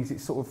got these,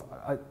 it's sort of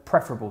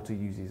preferable to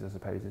use these, I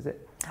suppose, is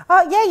it?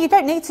 Oh, yeah, you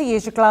don't need to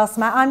use your glass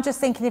mat. I'm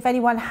just thinking if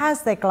anyone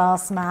has their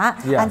glass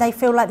mat and they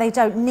feel like they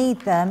don't need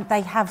them,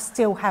 they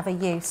still have a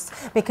use,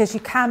 because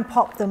you can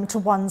pop them to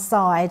one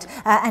side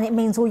and it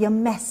means all your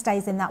mess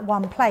stays in that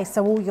one place.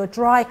 So all your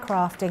dry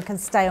crafting can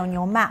stay on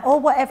your mat or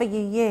whatever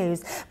you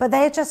use. But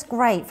they're just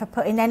great for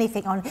putting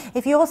anything on.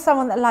 If you're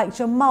someone that likes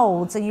your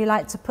moulds and you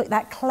like to put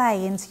that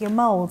clay into your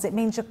moulds, it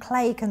means your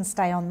clay can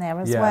stay on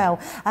there as well.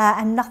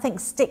 And nothing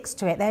sticks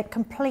to it. They're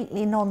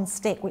completely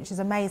non-stick, which is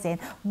amazing.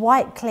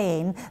 White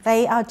clean.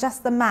 They are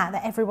just the mat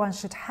that everyone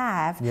should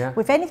have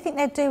with anything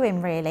they're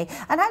doing, really.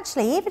 And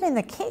actually, even in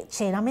the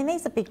kitchen, I mean,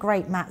 these would be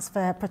great mats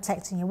for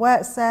protecting your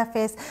work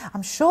surface.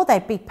 I'm sure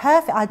they'd be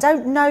perfect. I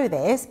don't know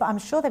this, but I'm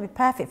sure they'd be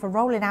perfect for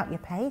rolling out your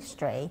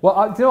pastry.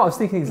 Well, do you know what? I was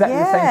thinking exactly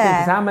the same thing.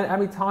 Because how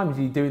many times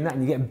are you doing that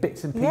and you're getting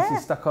bits and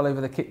pieces stuck all over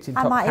the kitchen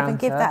top counter? I might even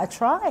give that a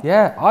try.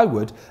 Yeah, I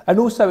would. And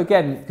also,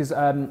 again, because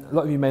a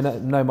lot of you may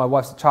know my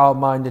wife's a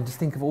childminder, and just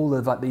think of all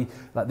of like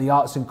the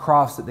arts and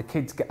crafts that the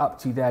kids get up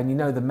to there, and you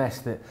know the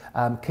mess that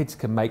kids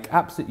can make.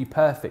 Absolutely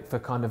perfect for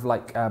kind of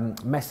like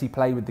messy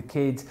play with the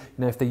kids.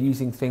 You know, if they're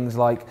using things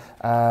like,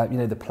 you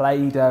know, the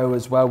Play-Doh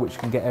as well, which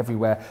can get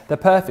everywhere. They're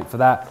perfect for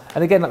that.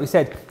 And again, like we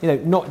said, you know,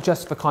 not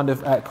just for kind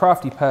of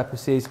crafty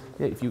purposes,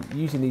 if you're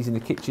using these in the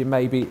kitchen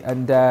maybe.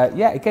 And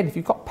yeah, again, if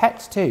you've got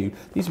pets too,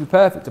 these would be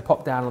perfect to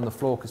pop down on the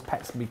floor because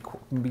pets can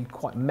be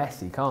quite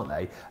messy, can't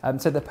they?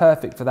 So they're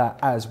perfect for that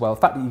as well.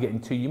 The fact that you're getting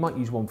two, you might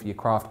use one for your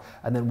craft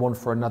and then one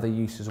for another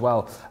use as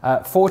well.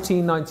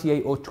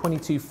 $14.98 or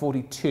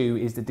 $22.42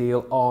 is the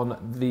deal on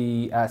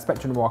the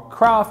Spectrum Noir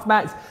craft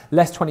mats.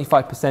 Less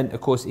 25%,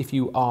 of course, if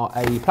you are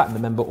a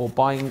Platinum member or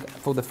buying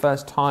for the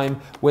first time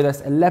with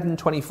us.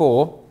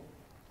 $11.24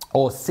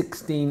 or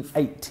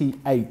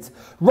 $16.88.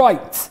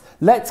 Right,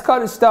 let's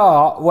kind of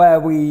start where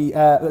we,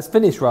 let's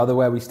finish rather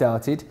where we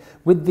started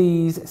with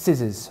these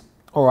scissors.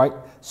 All right,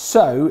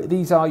 so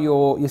these are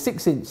your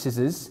 6-inch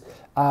scissors,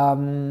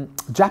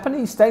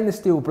 Japanese stainless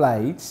steel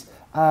blades,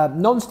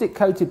 non-stick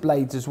coated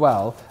blades as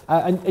well.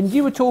 And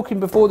you were talking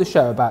before the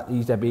show about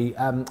these, Debbie,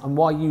 and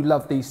why you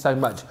love these so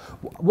much.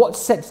 What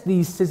sets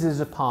these scissors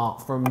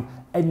apart from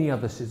any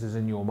other scissors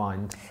in your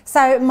mind?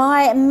 So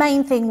my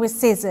main thing with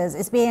scissors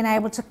is being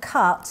able to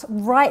cut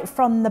right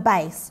from the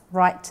base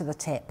right to the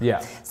tip.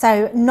 Yeah.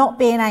 So not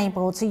being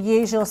able to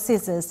use your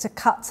scissors to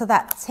cut to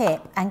that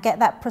tip and get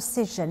that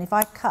precision. If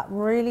I cut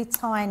really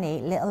tiny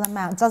little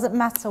amount, doesn't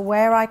matter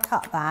where I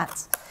cut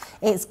that,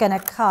 it's going to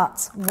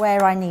cut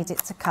where I need it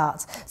to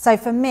cut. So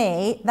for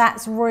me,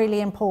 that's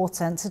really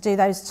important to do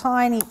those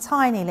tiny,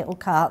 tiny little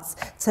cuts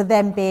to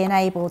then being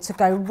able to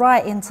go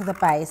right into the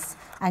base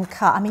and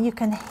cut. I mean, you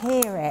can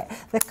hear it.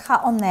 The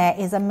cut on there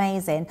is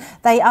amazing.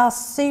 They are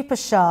super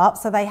sharp,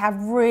 so they have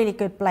really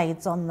good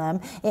blades on them.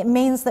 It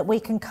means that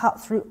we can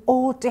cut through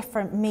all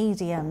different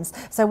mediums.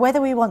 So whether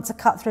we want to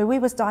cut through, we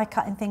was die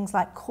cutting things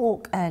like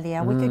cork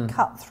earlier. We could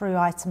cut through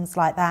items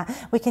like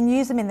that. We can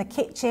use them in the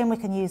kitchen. We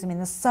can use them in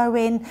the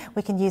sewing.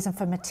 We can use them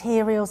for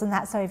materials and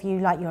that. So if you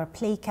like your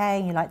applique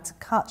and you like to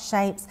cut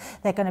shapes,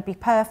 they're going to be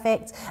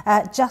perfect.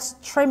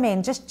 Just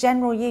trimming, just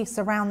general use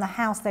around the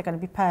house, they're going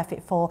to be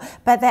perfect for.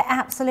 But they're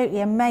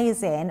absolutely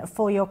amazing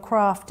for your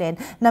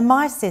crafting. Now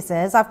my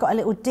scissors, I've got a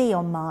little D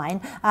on mine.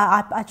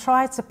 I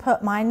try to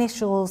put my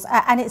initials,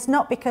 and it's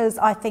not because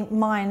I think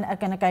mine are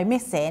going to go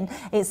missing,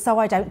 it's so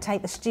I don't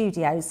take the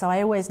studio. So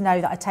I always know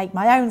that I take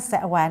my own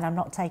set away and I'm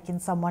not taking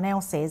someone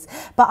else's.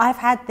 But I've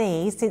had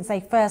these since they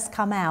first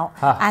come out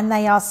and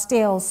they are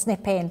still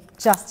snipping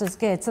just as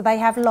good. So they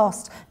have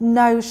lost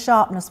no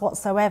sharpness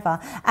whatsoever.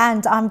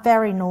 And I'm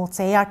very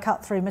naughty. I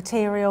cut through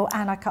material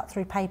and I cut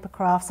through paper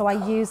craft. So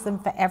I use them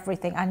for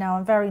everything. I know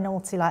I'm very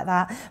naughty like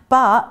that,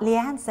 but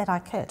Leanne said I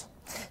could.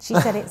 She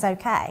said it's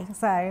okay.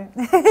 So,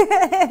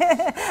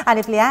 and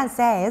if Leanne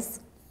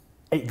says,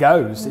 it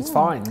goes, it's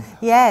fine.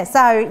 Yeah,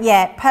 so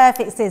yeah,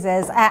 perfect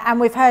scissors. And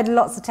we've heard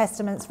lots of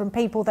testaments from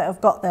people that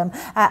have got them.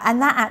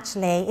 And that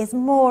actually is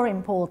more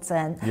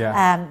important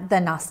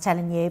than us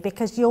telling you,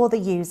 because you're the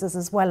users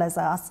as well as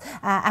us.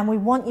 And we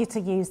want you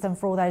to use them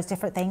for all those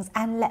different things,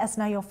 and let us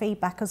know your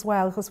feedback as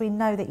well, because we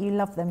know that you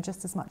love them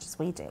just as much as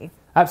we do.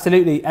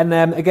 Absolutely. And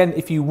again,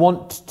 if you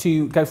want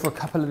to go for a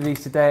couple of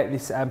these today at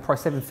this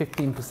price,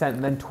 15%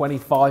 and then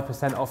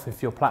 25% off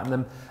if you're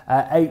Platinum,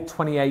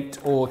 $8.28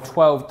 or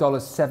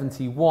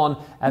 $12.71.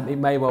 It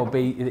may well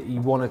be that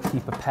you want to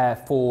keep a pair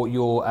for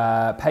your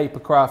paper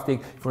crafting.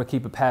 If you want to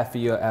keep a pair for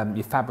your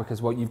fabric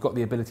as well, you've got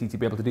the ability to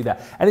be able to do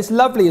that. And it's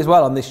lovely as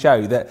well on this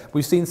show that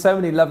we've seen so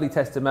many lovely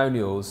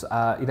testimonials.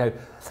 You know,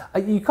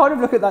 you kind of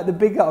look at like the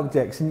bigger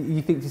objects and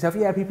you think to yourself,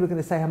 yeah, people are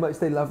going to say how much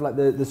they love like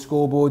the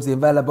scoreboards, the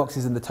umbrella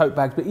boxes and the tote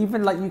bags, but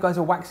even like you guys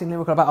are waxing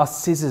lyrical about our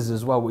scissors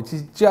as well, which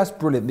is just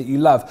brilliant that you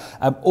love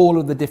all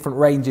of the different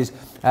ranges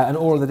and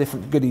all of the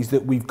different goodies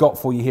that we've got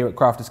for you here at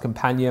Crafters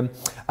Companion.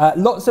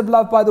 Lots of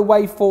love, by the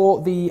way,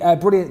 for the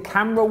brilliant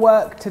camera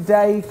work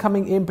today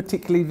coming in,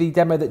 particularly the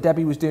demo that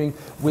Debbie was doing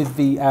with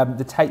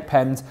the tape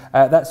pens.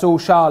 That's all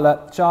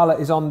Charlotte. Charlotte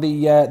is on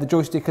the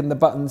joystick and the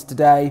buttons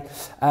today,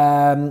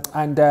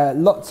 and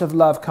lots of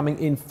love coming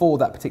in for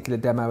that particular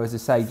demo, as I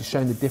say, just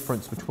showing the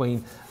difference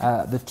between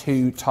the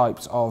two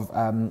types of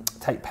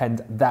tape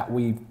pens that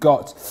we've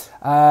got.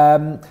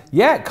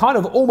 Yeah, kind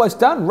of almost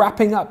done,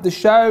 wrapping up the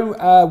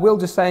show. Will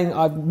just saying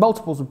I've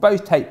multiples of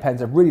both tape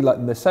pens. I really like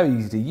them, they're so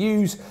easy to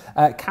use.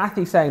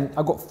 Kathy saying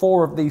I've got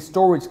 4 of these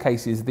storage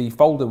cases, the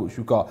folder which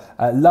we've got,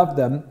 love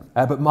them,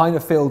 but mine are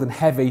filled and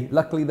heavy.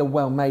 Luckily they're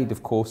well made,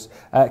 of course.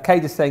 Kay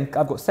just saying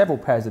I've got several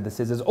pairs of the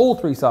scissors, all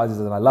 3 sizes,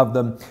 and I love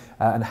them.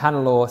 And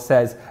Hannah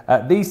says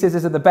these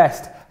scissors are the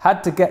best.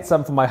 Had to get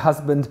some for my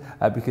husband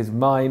because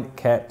mine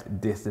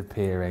kept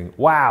disappearing.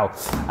 Wow.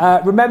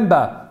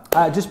 Remember,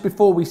 just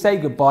before we say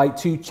goodbye,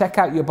 to check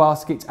out your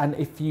baskets, and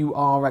if you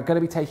are going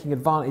to be taking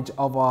advantage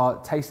of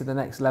our Taste of the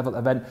Next Level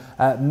event,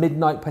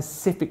 midnight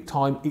Pacific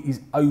time, it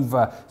is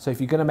over. So if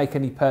you're going to make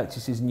any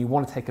purchases and you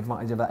want to take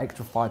advantage of that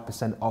extra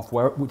 5% off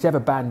whichever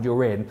band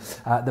you're in,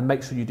 then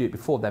make sure you do it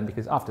before then,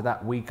 because after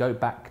that we go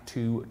back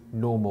to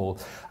normal.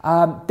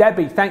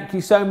 Debbie, thank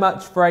you so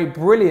much for a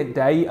brilliant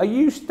day. Are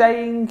you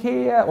staying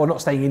here, or not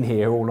staying in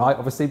here all night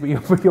obviously, but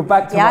you're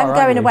back tomorrow? Yeah, I'm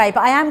going away,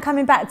 but I am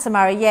coming back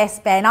tomorrow. Yes,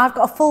 Ben, I've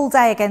got a full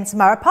day again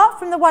tomorrow, apart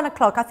from the 1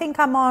 o'clock. I think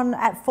I'm on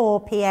at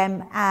 4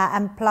 p.m.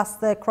 And plus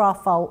the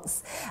craft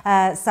vaults.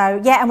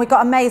 So yeah, and we've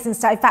got amazing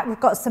stuff. In fact, we've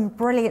got some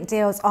brilliant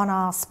deals on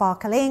our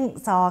sparkle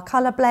inks, our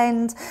colour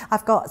blend.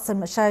 I've got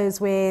some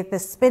shows with the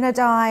spinner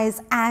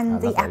dies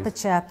and the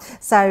aperture.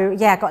 So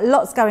yeah, got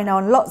lots going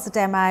on, lots of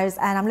demos,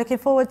 and I'm looking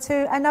forward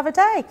to another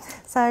day.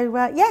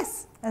 So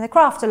yes. And the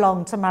craft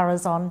along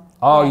tomorrow's on.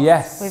 Oh,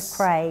 yes. With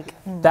Craig.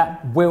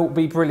 That will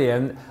be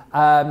brilliant.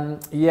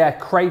 Yeah,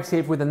 Craig's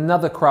here with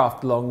another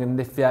craft along, and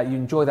if you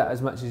enjoy that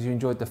as much as you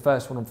enjoyed the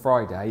first one on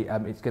Friday,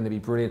 it's going to be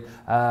brilliant.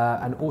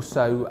 And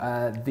also,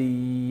 it's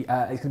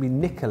going to be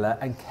Nicola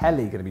and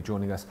Kelly going to be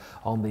joining us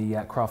on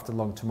the craft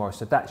along tomorrow,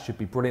 so that should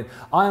be brilliant.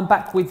 I am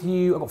back with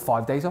you. I've got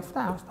 5 days off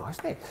now. It's nice,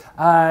 isn't it?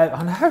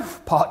 I know,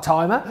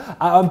 part-timer.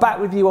 I'm back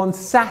with you on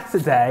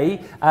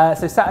Saturday.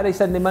 So Saturday,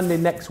 Sunday, Monday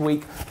next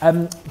week.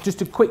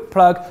 Just a quick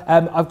plug.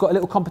 I've got a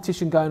little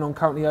competition going on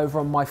currently over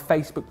on my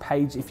Facebook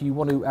page. If you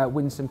want to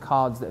win some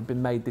cards that have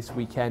been made this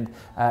weekend,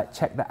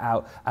 check that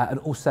out. And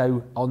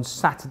also on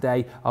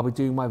Saturday, I'll be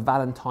doing my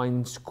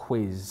Valentine's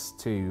quiz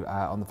too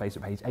on the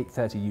Facebook page,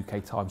 8:30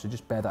 UK time. So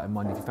just bear that in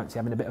mind if you fancy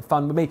having a bit of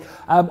fun with me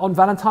on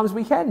Valentine's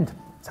weekend.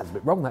 Sounds a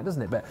bit wrong, that,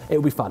 doesn't it? But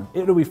it'll be fun.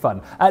 It'll be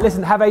fun.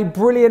 Listen, have a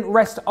brilliant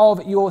rest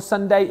of your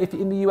Sunday. If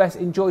you're in the US,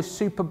 enjoy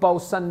Super Bowl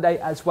Sunday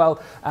as well.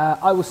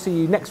 I will see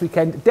you next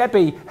weekend.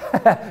 Debbie,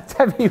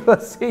 Debbie will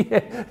see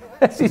you.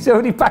 She's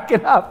already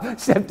packing up.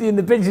 She's emptying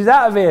the bin. She's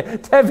out of here.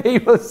 Debbie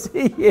will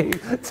see you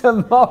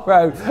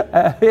tomorrow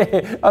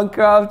here on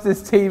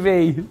Crafters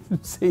TV.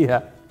 See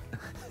ya.